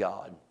of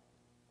God.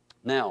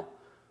 Now,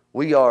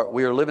 we are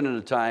living in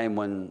a time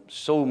when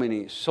so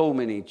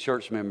many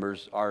church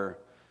members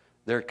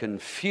they're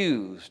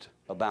confused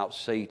about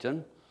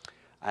Satan.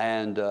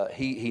 And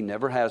he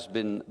never has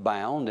been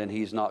bound, and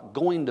he's not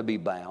going to be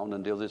bound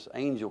until this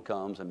angel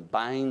comes and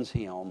binds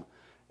him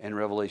in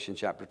Revelation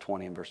chapter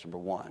 20 and verse number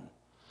 1.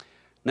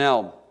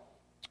 Now,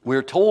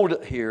 we're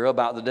told here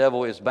about the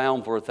devil is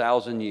bound for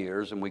 1,000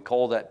 years, and we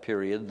call that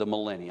period the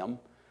millennium.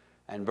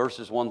 And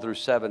verses 1 through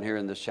 7 here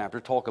in this chapter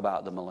talk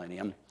about the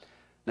millennium.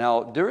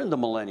 Now, during the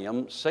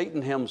millennium,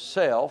 Satan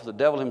himself, the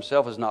devil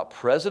himself, is not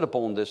present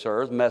upon this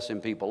earth messing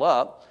people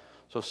up.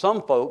 So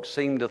some folks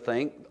seem to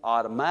think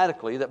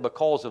automatically that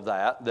because of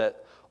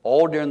that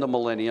all during the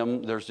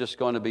millennium there's just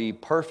going to be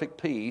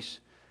perfect peace.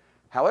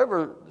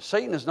 However,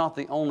 Satan is not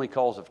the only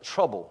cause of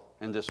trouble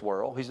in this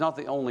world. He's not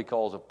the only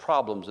cause of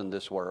problems in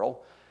this world.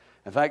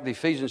 In fact,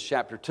 Ephesians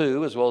chapter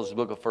 2, as well as the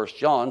book of 1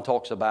 John,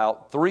 talks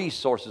about 3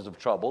 sources of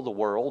trouble: the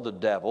world, the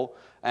devil,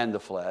 and the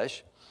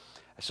flesh.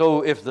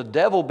 So if the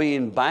devil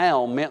being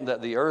bound meant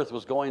that the earth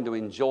was going to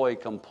enjoy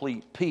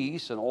complete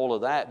peace and all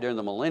of that during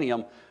the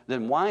millennium,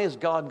 then why is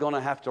God going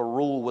to have to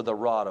rule with a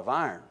rod of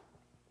iron?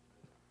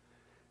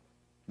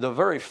 The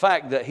very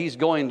fact that he's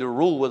going to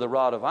rule with a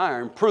rod of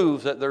iron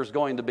proves that there's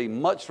going to be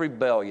much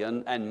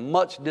rebellion and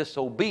much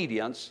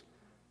disobedience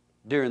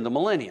during the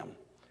millennium.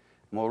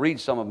 And we'll read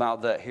some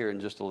about that here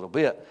in just a little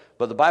bit.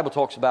 But the Bible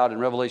talks about in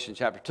Revelation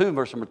chapter 2,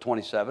 verse number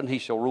 27, he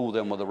shall rule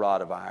them with a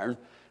rod of iron.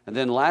 And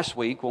then last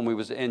week when we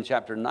was in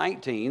chapter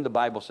 19, the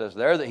Bible says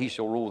there that he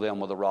shall rule them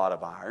with a rod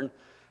of iron.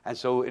 And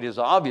so it is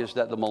obvious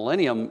that the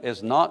millennium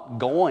is not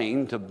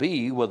going to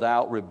be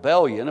without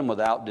rebellion and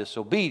without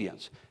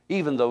disobedience,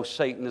 even though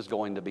Satan is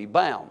going to be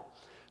bound.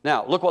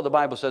 Now, look what the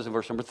Bible says in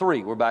verse number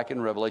 3. We're back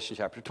in Revelation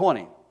chapter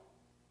 20.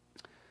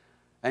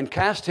 And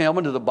cast him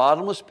into the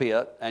bottomless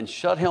pit, and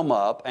shut him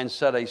up, and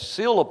set a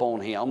seal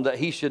upon him, that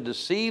he should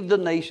deceive the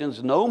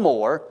nations no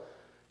more,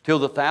 till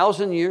the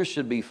 1,000 years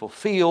should be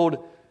fulfilled.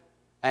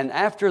 And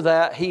after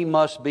that, he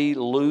must be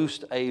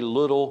loosed a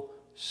little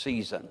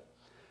season.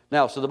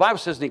 Now, so the Bible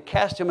says, and he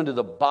cast him into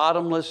the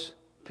bottomless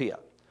pit.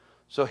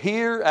 So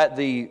here at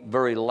the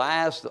very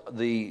last,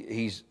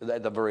 there's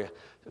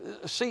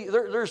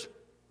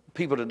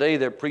people today,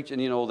 they're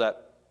preaching,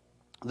 that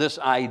this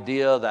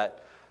idea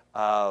that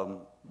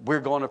we're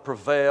going to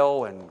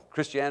prevail, and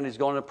Christianity's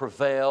going to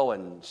prevail,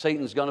 and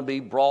Satan's going to be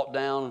brought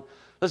down.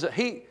 Listen,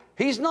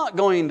 he's not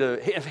going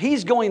to, if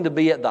he's going to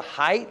be at the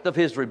height of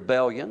his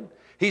rebellion,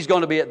 he's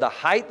going to be at the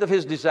height of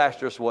his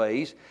disastrous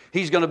ways.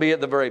 He's going to be at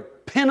the very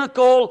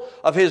pinnacle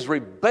of his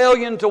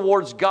rebellion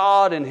towards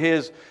God and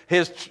his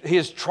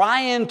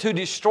trying to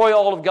destroy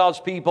all of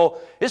God's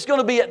people. It's going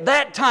to be at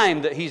that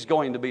time that he's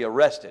going to be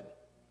arrested.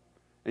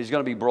 He's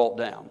going to be brought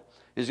down.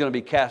 He's going to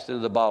be cast into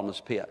the bottomless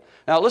pit.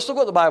 Now, let's look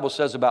what the Bible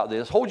says about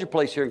this. Hold your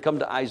place here and come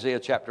to Isaiah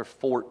chapter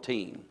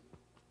 14.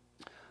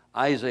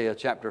 Isaiah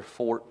chapter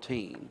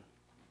 14.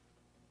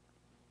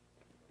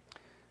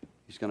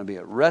 He's going to be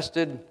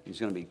arrested. He's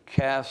going to be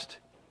cast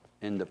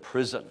into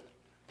prison,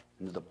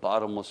 into the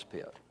bottomless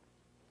pit.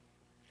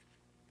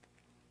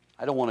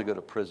 I don't want to go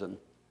to prison,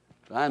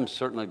 but I'm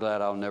certainly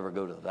glad I'll never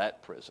go to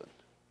that prison.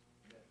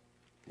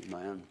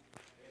 Amen.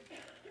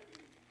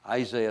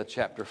 Isaiah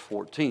chapter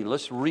 14.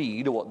 Let's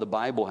read what the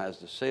Bible has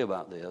to say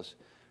about this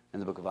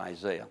in the book of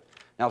Isaiah.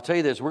 Now, I'll tell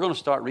you this. We're going to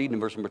start reading in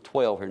verse number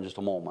 12 here in just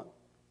a moment.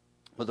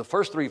 But the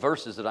first 3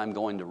 verses that I'm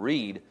going to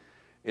read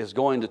is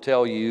going to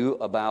tell you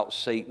about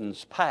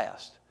Satan's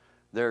past.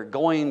 They're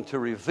going to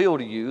reveal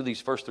to you,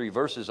 these first 3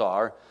 verses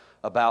are,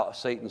 about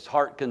Satan's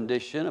heart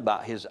condition,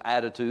 about his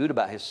attitude,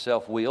 about his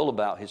self-will,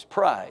 about his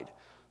pride.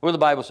 Where the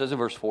Bible says in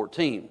verse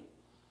 14,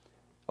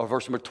 or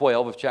verse number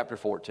 12 of chapter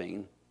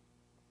 14,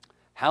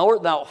 how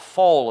art thou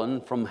fallen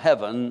from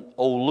heaven,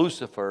 O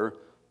Lucifer,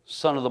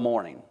 son of the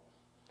morning?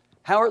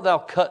 How art thou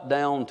cut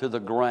down to the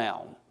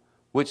ground,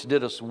 which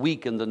didst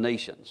weaken the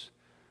nations?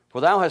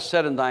 For thou hast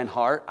said in thine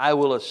heart, I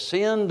will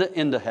ascend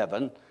into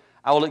heaven.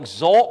 I will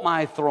exalt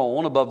my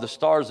throne above the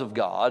stars of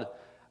God.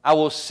 I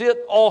will sit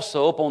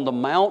also upon the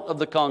mount of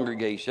the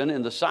congregation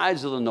in the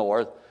sides of the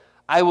north.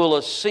 I will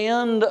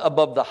ascend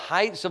above the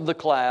heights of the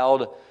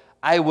cloud.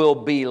 I will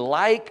be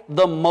like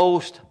the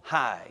Most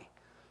High.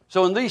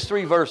 So in these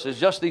 3 verses,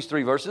 just these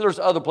 3 verses, there's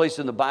other places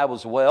in the Bible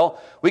as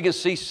well, we can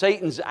see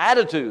Satan's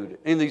attitude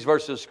in these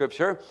verses of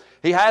Scripture.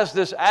 He has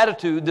this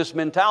attitude, this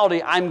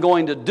mentality, I'm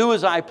going to do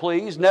as I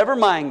please, never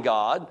mind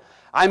God.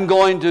 I'm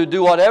going to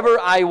do whatever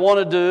I want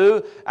to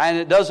do, and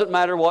it doesn't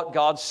matter what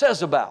God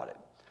says about it.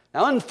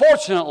 Now,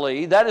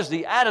 unfortunately, that is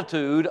the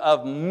attitude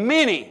of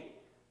many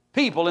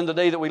people in the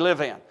day that we live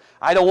in.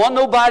 I don't want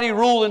nobody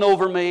ruling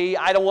over me.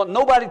 I don't want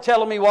nobody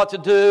telling me what to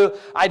do.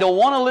 I don't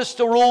want a list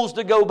of rules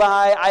to go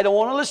by. I don't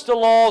want a list of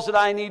laws that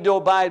I need to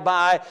abide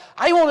by.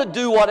 I want to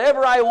do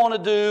whatever I want to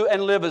do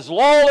and live as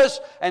lawless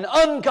and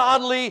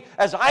ungodly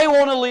as I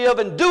want to live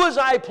and do as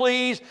I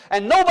please,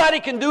 and nobody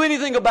can do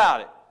anything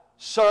about it.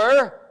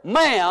 Sir,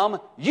 ma'am,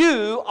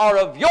 you are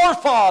of your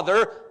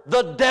father,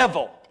 the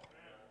devil.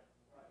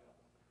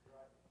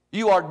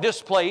 You are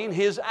displaying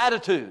his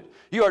attitude.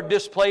 You are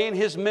displaying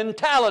his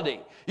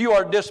mentality. You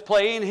are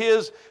displaying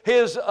his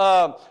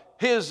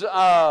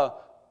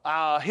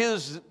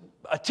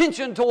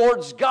attention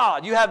towards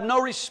God. You have no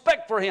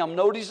respect for him,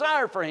 no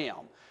desire for him.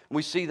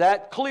 We see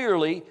that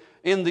clearly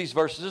in these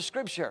verses of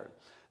Scripture.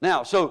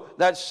 Now, so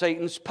that's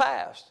Satan's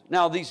past.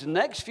 Now, these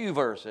next few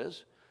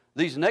verses,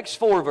 These next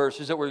 4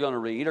 verses that we're going to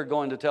read are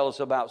going to tell us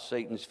about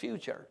Satan's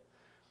future.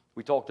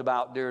 We talked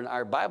about during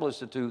our Bible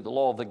Institute the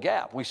law of the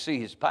gap. We see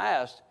his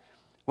past.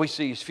 We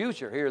see his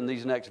future here in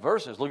these next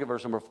verses. Look at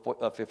verse number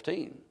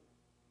 15.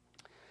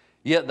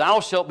 Yet thou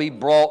shalt be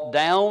brought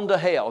down to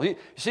hell. You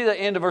see the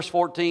end of verse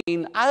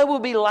 14? I will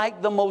be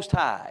like the Most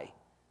High.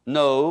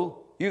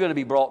 No, you're going to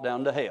be brought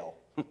down to hell.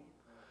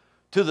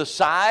 To the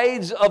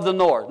sides of the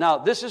north. Now,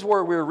 this is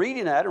where we're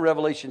reading at in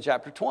Revelation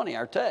chapter 20,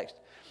 our text.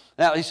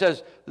 Now, he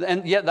says,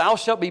 and yet thou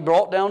shalt be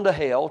brought down to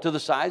hell, to the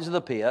sides of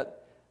the pit,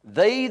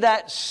 they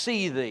that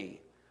see thee.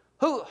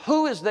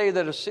 Who is they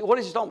that see? What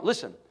is he talking?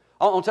 Listen,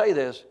 I'll tell you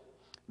this.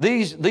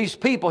 These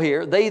people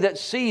here, they that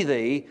see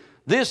thee,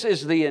 this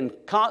is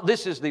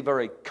the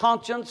very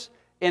conscience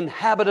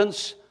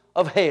inhabitants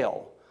of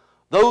hell.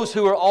 Those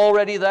who are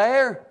already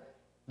there,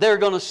 they're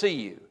going to see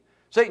you.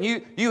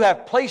 Satan, you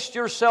have placed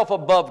yourself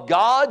above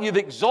God. You've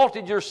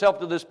exalted yourself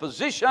to this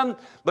position,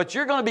 but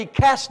you're going to be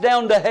cast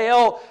down to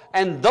hell.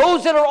 And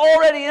those that are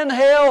already in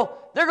hell,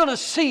 they're going to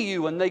see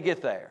you when they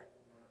get there.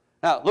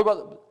 Now, look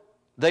what,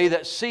 they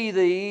that see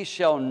thee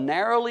shall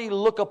narrowly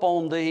look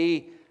upon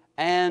thee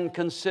and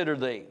consider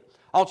thee.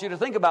 I want you to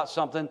think about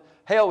something.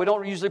 Hell, we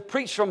don't usually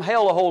preach from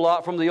hell a whole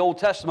lot from the Old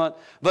Testament,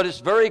 but it's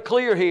very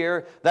clear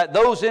here that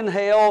those in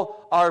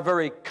hell are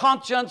very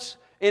conscience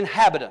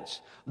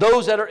inhabitants.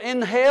 Those that are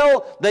in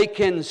hell, they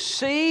can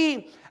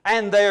see,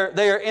 and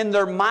they're in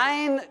their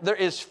mind, there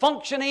is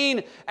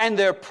functioning, and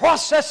they're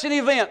processing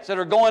events that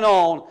are going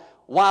on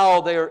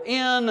while they're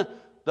in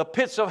the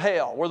pits of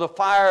hell, where the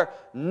fire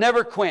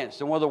never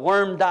quenched and where the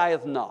worm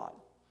dieth not.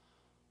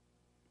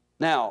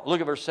 Now, look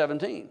at verse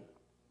 17.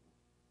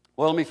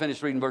 Well, let me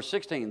finish reading verse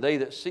 16. They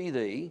that see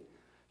thee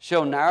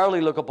shall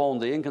narrowly look upon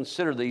thee and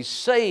consider thee,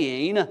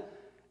 saying,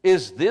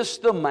 is this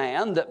the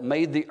man that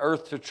made the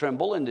earth to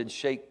tremble and did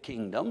shake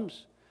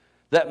kingdoms,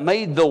 that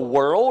made the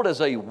world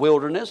as a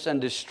wilderness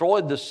and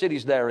destroyed the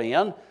cities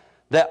therein,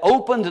 that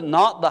opened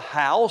not the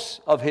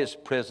house of his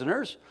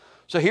prisoners?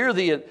 So here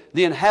the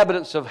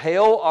inhabitants of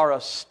hell are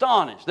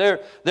astonished.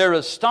 They're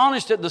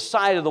astonished at the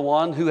sight of the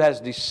one who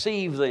has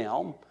deceived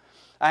them.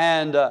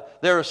 And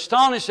they're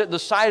astonished at the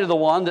sight of the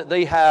one that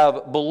they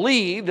have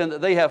believed and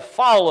that they have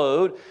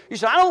followed. You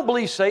say, I don't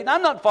believe Satan.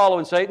 I'm not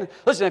following Satan.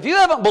 Listen, if you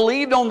haven't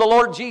believed on the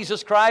Lord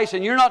Jesus Christ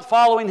and you're not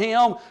following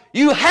Him,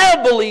 you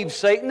have believed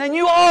Satan and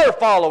you are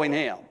following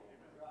him.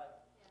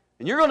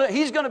 And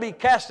he's going to be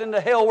cast into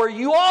hell where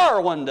you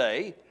are one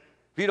day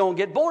if you don't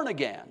get born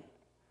again.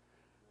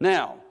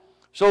 Now,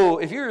 so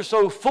if you're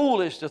so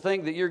foolish to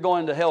think that you're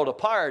going to hell to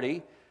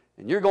party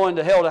and you're going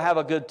to hell to have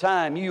a good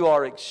time, you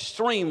are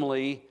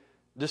extremely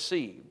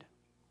deceived.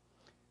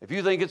 If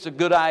you think it's a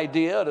good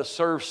idea to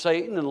serve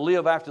Satan and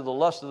live after the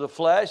lust of the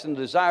flesh and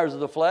the desires of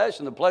the flesh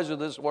and the pleasure of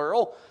this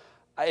world,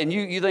 and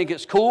you think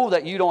it's cool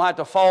that you don't have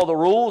to follow the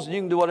rules and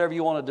you can do whatever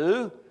you want to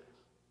do,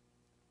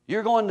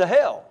 you're going to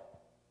hell.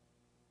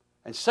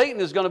 And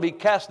Satan is going to be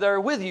cast there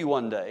with you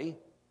one day. And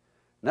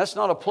that's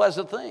not a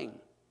pleasant thing.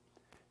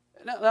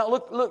 Now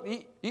look,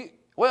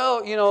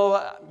 well, you know,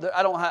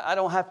 I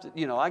don't have to,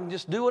 you know, I can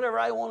just do whatever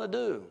I want to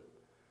do.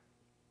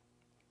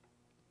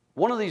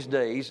 One of these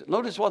days,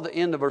 notice what the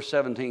end of verse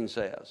 17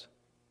 says.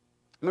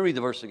 Let me read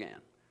the verse again.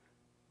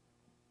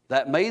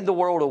 That made the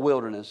world a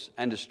wilderness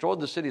and destroyed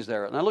the cities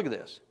there. Now look at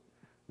this.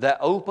 That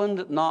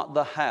opened not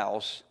the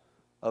house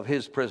of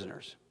his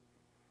prisoners.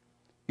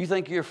 You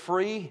think you're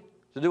free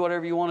to do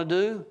whatever you want to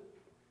do?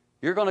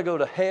 You're going to go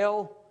to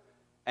hell,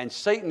 and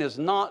Satan is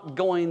not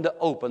going to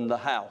open the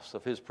house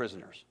of his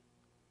prisoners.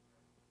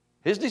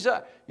 His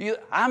desire,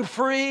 I'm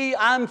free,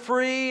 I'm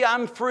free,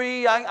 I'm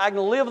free. I can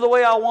live the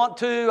way I want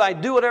to. I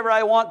do whatever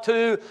I want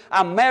to.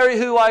 I marry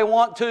who I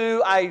want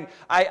to. I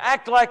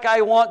act like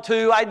I want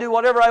to. I do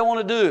whatever I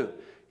want to do.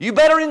 You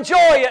better enjoy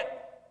it.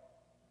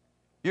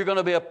 You're going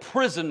to be a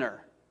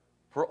prisoner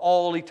for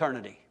all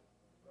eternity,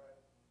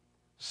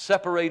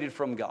 separated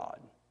from God.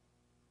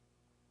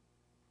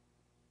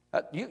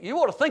 You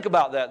ought to think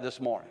about that this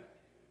morning.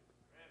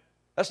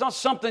 That's not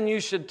something you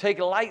should take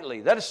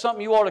lightly. That is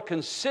something you ought to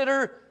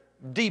consider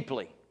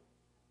deeply.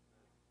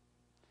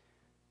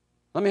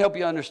 Let me help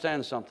you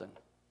understand something.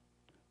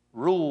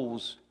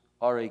 Rules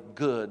are a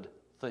good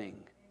thing.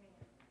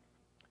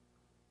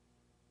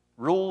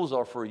 Rules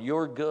are for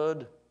your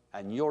good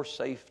and your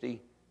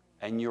safety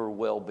and your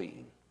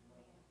well-being.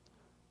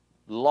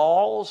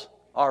 Laws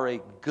are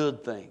a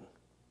good thing.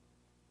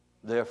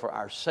 They're for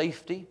our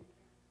safety.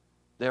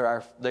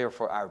 They're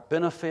for our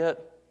benefit.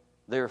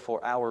 They're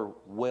for our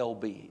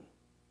well-being.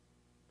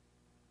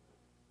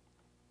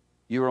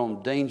 You're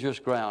on dangerous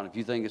ground if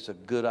you think it's a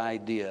good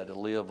idea to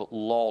live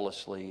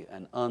lawlessly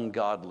and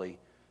ungodly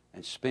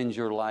and spend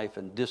your life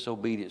in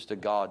disobedience to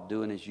God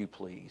doing as you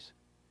please.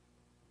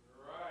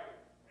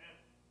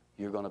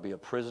 You're going to be a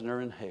prisoner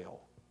in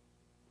hell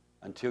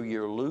until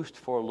you're loosed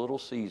for a little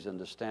season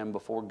to stand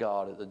before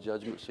God at the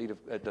judgment seat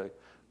at the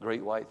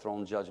great white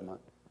throne judgment.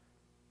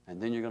 And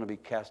then you're going to be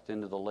cast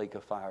into the lake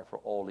of fire for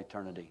all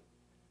eternity,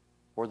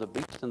 where the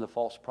beast and the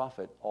false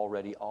prophet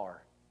already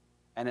are.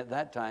 And at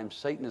that time,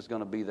 Satan is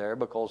going to be there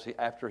because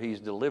after he's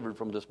delivered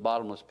from this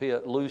bottomless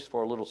pit, loose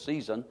for a little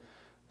season,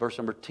 verse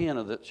number 10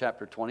 of the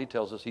chapter 20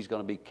 tells us he's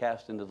going to be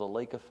cast into the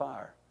lake of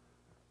fire,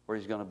 where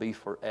he's going to be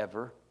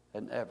forever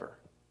and ever.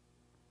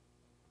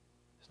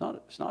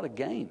 It's not a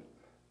game.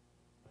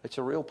 It's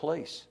a real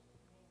place.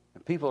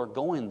 And people are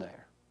going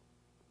there.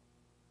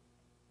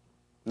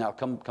 Now,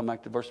 come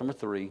back to verse number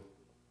 3.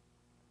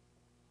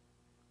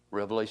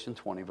 Revelation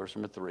 20, verse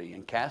number 3.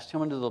 And cast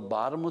him into the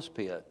bottomless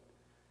pit,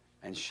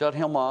 and shut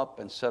him up,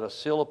 and set a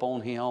seal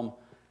upon him,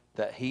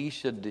 that he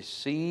should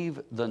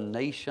deceive the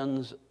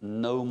nations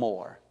no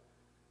more.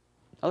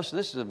 Now listen,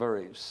 this is a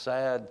very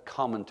sad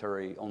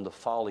commentary on the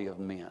folly of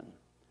men.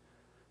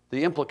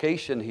 The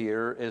implication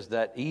here is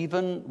that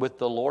even with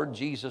the Lord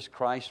Jesus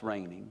Christ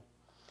reigning,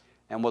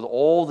 and with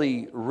all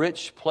the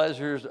rich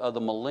pleasures of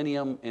the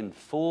millennium in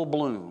full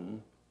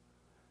bloom,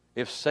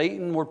 if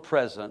Satan were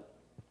present,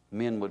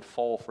 men would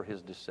fall for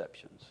his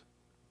deceptions.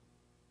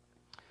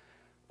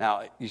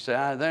 Now, you say,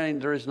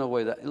 there is no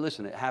way that...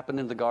 Listen, it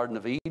happened in the Garden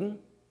of Eden.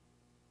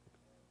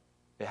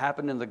 It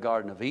happened in the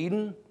Garden of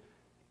Eden.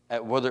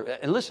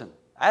 And listen,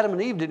 Adam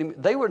and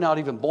Eve, they were not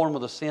even born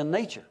with a sin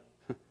nature.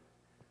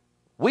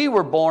 We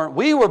were born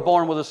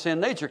with a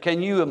sin nature.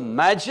 Can you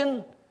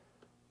imagine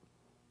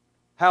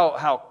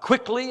how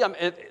quickly...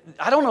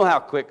 I don't know how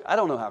quick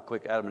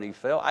Adam and Eve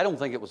fell. I don't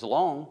think it was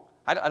long.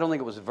 I don't think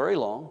it was very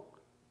long.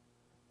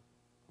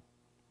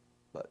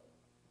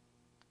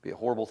 Be a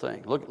horrible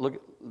thing. Look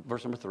at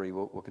verse number 3.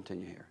 We'll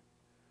continue here.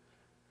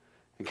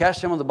 And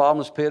cast him in the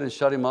bottomless pit, and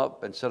shut him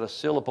up, and set a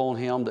seal upon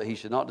him, that he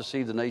should not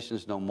deceive the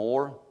nations no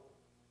more,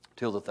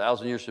 till the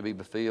 1,000 years should be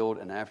fulfilled,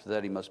 and after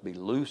that he must be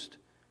loosed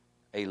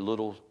a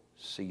little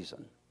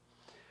season.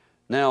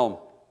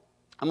 Now,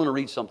 I'm going to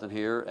read something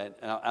here, and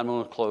I'm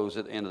going to close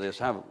at the end of this.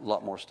 I have a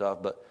lot more stuff,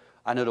 but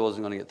I knew I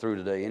wasn't going to get through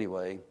today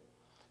anyway.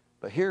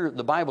 But here,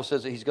 the Bible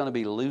says that he's going to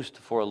be loosed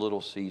for a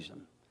little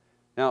season.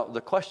 Now,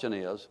 the question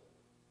is,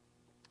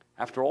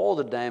 after all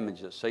the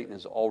damage that Satan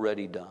has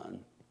already done,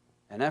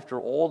 and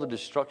after all the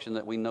destruction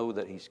that we know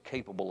that he's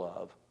capable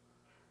of,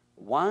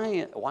 why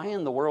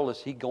in the world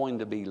is he going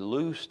to be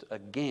loosed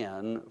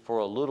again for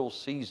a little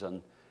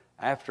season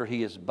after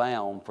he is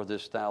bound for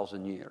this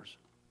 1,000 years?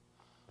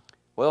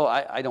 Well,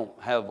 I don't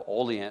have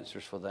all the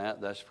answers for that,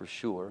 that's for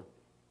sure.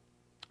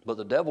 But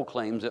the devil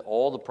claims that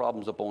all the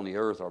problems upon the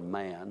earth are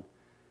man,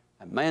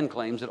 and man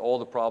claims that all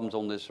the problems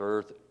on this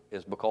earth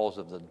is because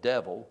of the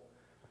devil.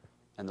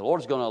 And the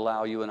Lord's going to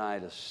allow you and I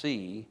to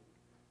see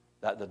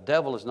that the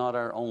devil is not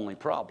our only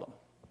problem.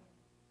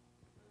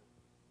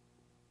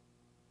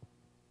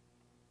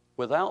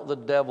 Without the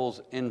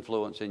devil's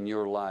influence in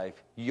your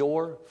life,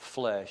 your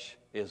flesh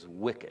is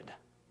wicked.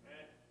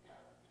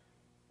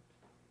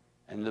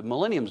 And the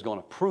millennium is going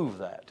to prove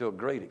that to a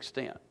great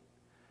extent.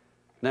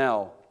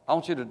 Now, I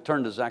want you to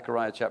turn to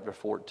Zechariah chapter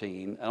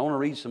 14. And I want to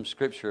read some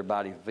scripture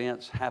about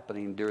events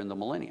happening during the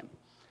millennium.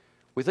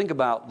 We think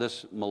about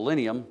this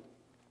millennium.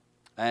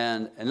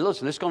 And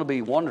listen, it's going to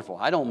be wonderful.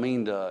 I don't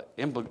mean to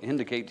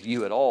indicate to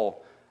you at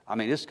all. I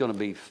mean, it's going to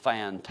be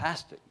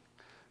fantastic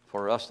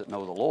for us that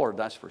know the Lord,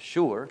 that's for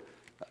sure.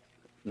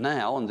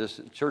 Now, in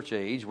this church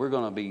age, we're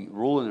going to be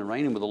ruling and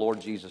reigning with the Lord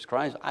Jesus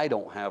Christ. I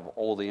don't have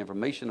all the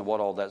information of what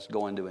all that's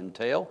going to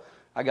entail.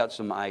 I got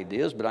some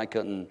ideas, but I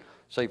couldn't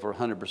say for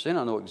 100%.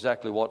 I know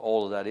exactly what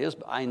all of that is.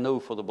 But I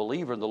know for the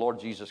believer in the Lord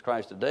Jesus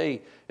Christ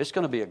today, it's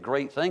going to be a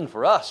great thing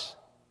for us.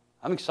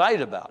 I'm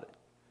excited about it.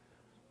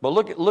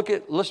 But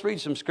let's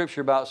read some scripture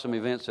about some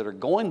events that are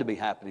going to be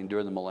happening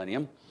during the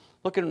millennium.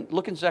 Look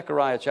in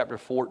Zechariah chapter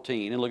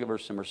 14 and look at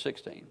verse number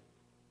 16.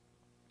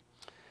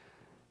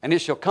 And it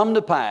shall come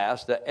to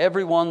pass that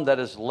everyone that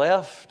is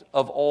left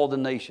of all the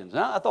nations.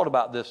 Now, I thought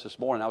about this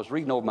morning. I was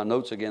reading over my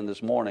notes again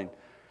this morning.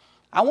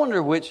 I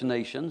wonder which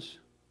nations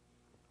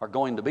are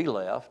going to be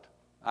left.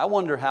 I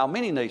wonder how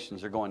many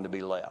nations are going to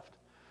be left.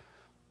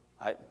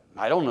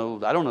 I don't know.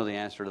 I don't know the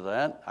answer to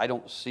that. I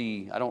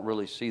don't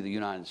really see the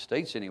United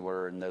States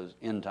anywhere in those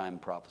end time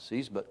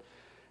prophecies. But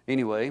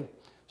anyway,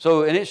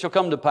 and it shall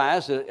come to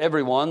pass that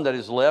everyone that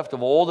is left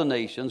of all the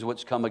nations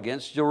which come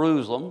against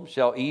Jerusalem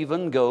shall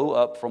even go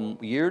up from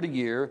year to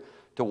year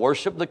to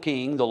worship the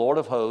King, the Lord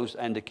of hosts,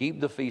 and to keep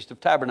the Feast of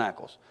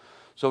Tabernacles.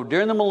 So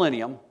during the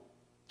millennium,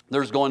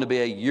 there's going to be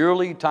a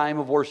yearly time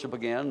of worship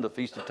again. The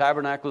Feast of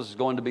Tabernacles is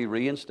going to be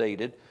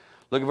reinstated.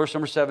 Look at verse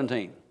number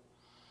 17.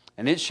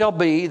 And it shall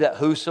be that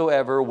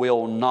whosoever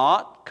will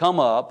not come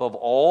up of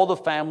all the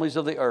families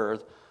of the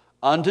earth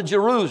unto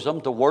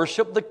Jerusalem to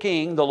worship the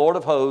King, the Lord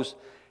of hosts,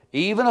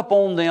 even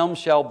upon them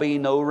shall be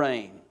no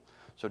rain.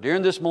 So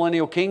during this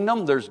millennial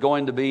kingdom, there's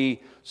going to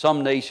be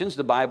some nations,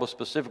 the Bible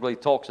specifically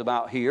talks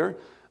about here.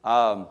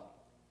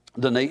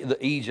 The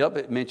Egypt,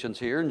 it mentions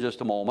here in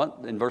just a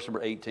moment, in verse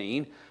number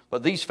 18.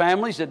 But these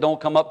families that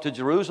don't come up to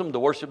Jerusalem to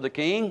worship the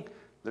King,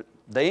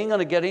 they ain't going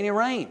to get any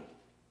rain.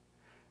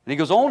 And he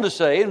goes on to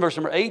say in verse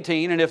number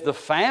 18, and if the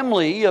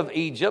family of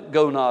Egypt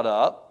go not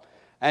up,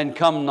 and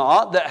come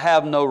not that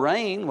have no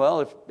rain,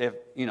 well, if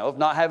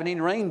not having any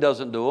rain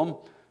doesn't do them,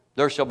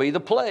 there shall be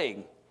the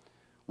plague,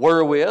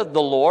 wherewith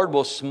the Lord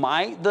will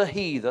smite the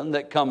heathen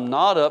that come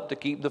not up to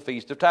keep the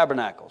Feast of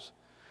Tabernacles.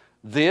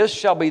 This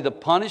shall be the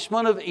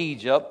punishment of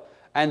Egypt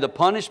and the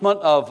punishment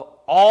of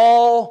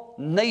all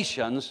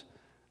nations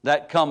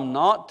that come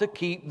not to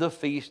keep the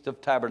Feast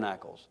of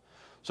Tabernacles.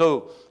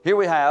 So here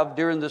we have,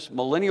 during this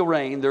millennial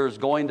reign, there's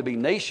going to be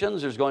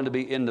nations, there's going to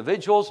be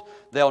individuals.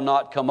 They'll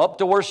not come up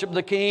to worship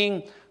the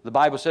king. The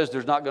Bible says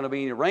there's not going to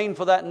be any rain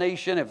for that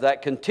nation. If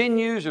that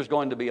continues, there's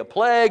going to be a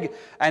plague,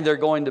 and they're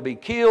going to be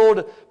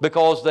killed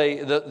because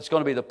it's going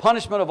to be the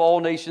punishment of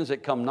all nations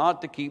that come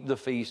not to keep the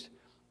Feast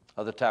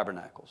of the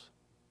Tabernacles.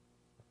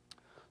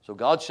 So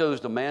God shows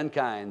to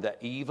mankind that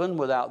even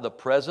without the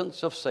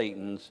presence of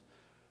Satan's,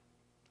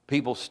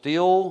 people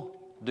still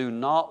do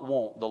not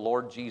want the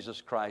Lord Jesus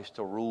Christ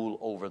to rule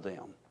over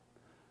them.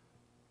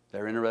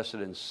 They're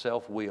interested in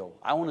self-will.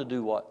 I want to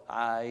do what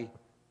I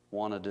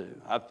want to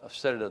do. I've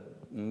said it a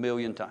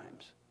million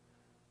times.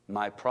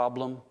 My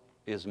problem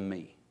is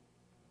me.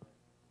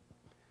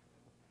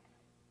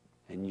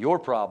 And your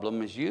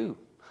problem is you.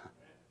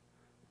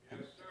 Yes,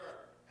 sir.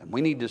 And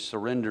we need to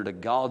surrender to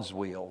God's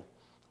will,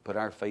 put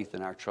our faith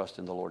and our trust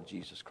in the Lord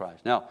Jesus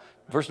Christ. Now,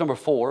 verse number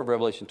 4 of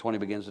Revelation 20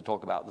 begins to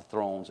talk about the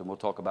thrones, and we'll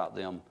talk about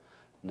them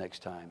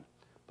next time.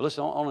 But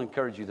listen, I want to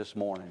encourage you this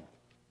morning.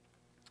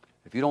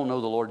 If you don't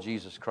know the Lord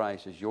Jesus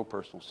Christ as your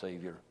personal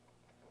Savior,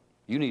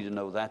 you need to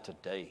know that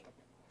today.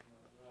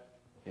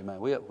 Amen.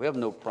 We have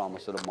no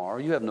promise of tomorrow.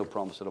 You have no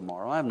promise of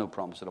tomorrow. I have no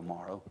promise of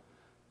tomorrow.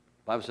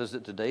 The Bible says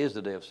that today is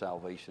the day of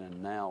salvation,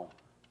 and now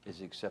is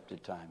the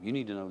accepted time. You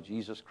need to know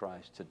Jesus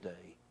Christ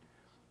today.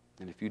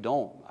 And if you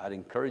don't, I'd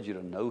encourage you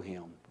to know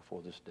Him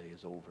before this day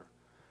is over.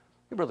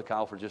 Hey, Brother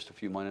Kyle, for just a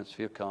few minutes, if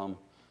he'll come,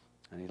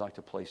 and he'd like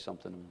to play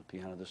something on the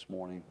piano this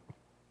morning.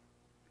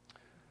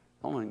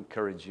 I want to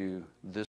encourage you this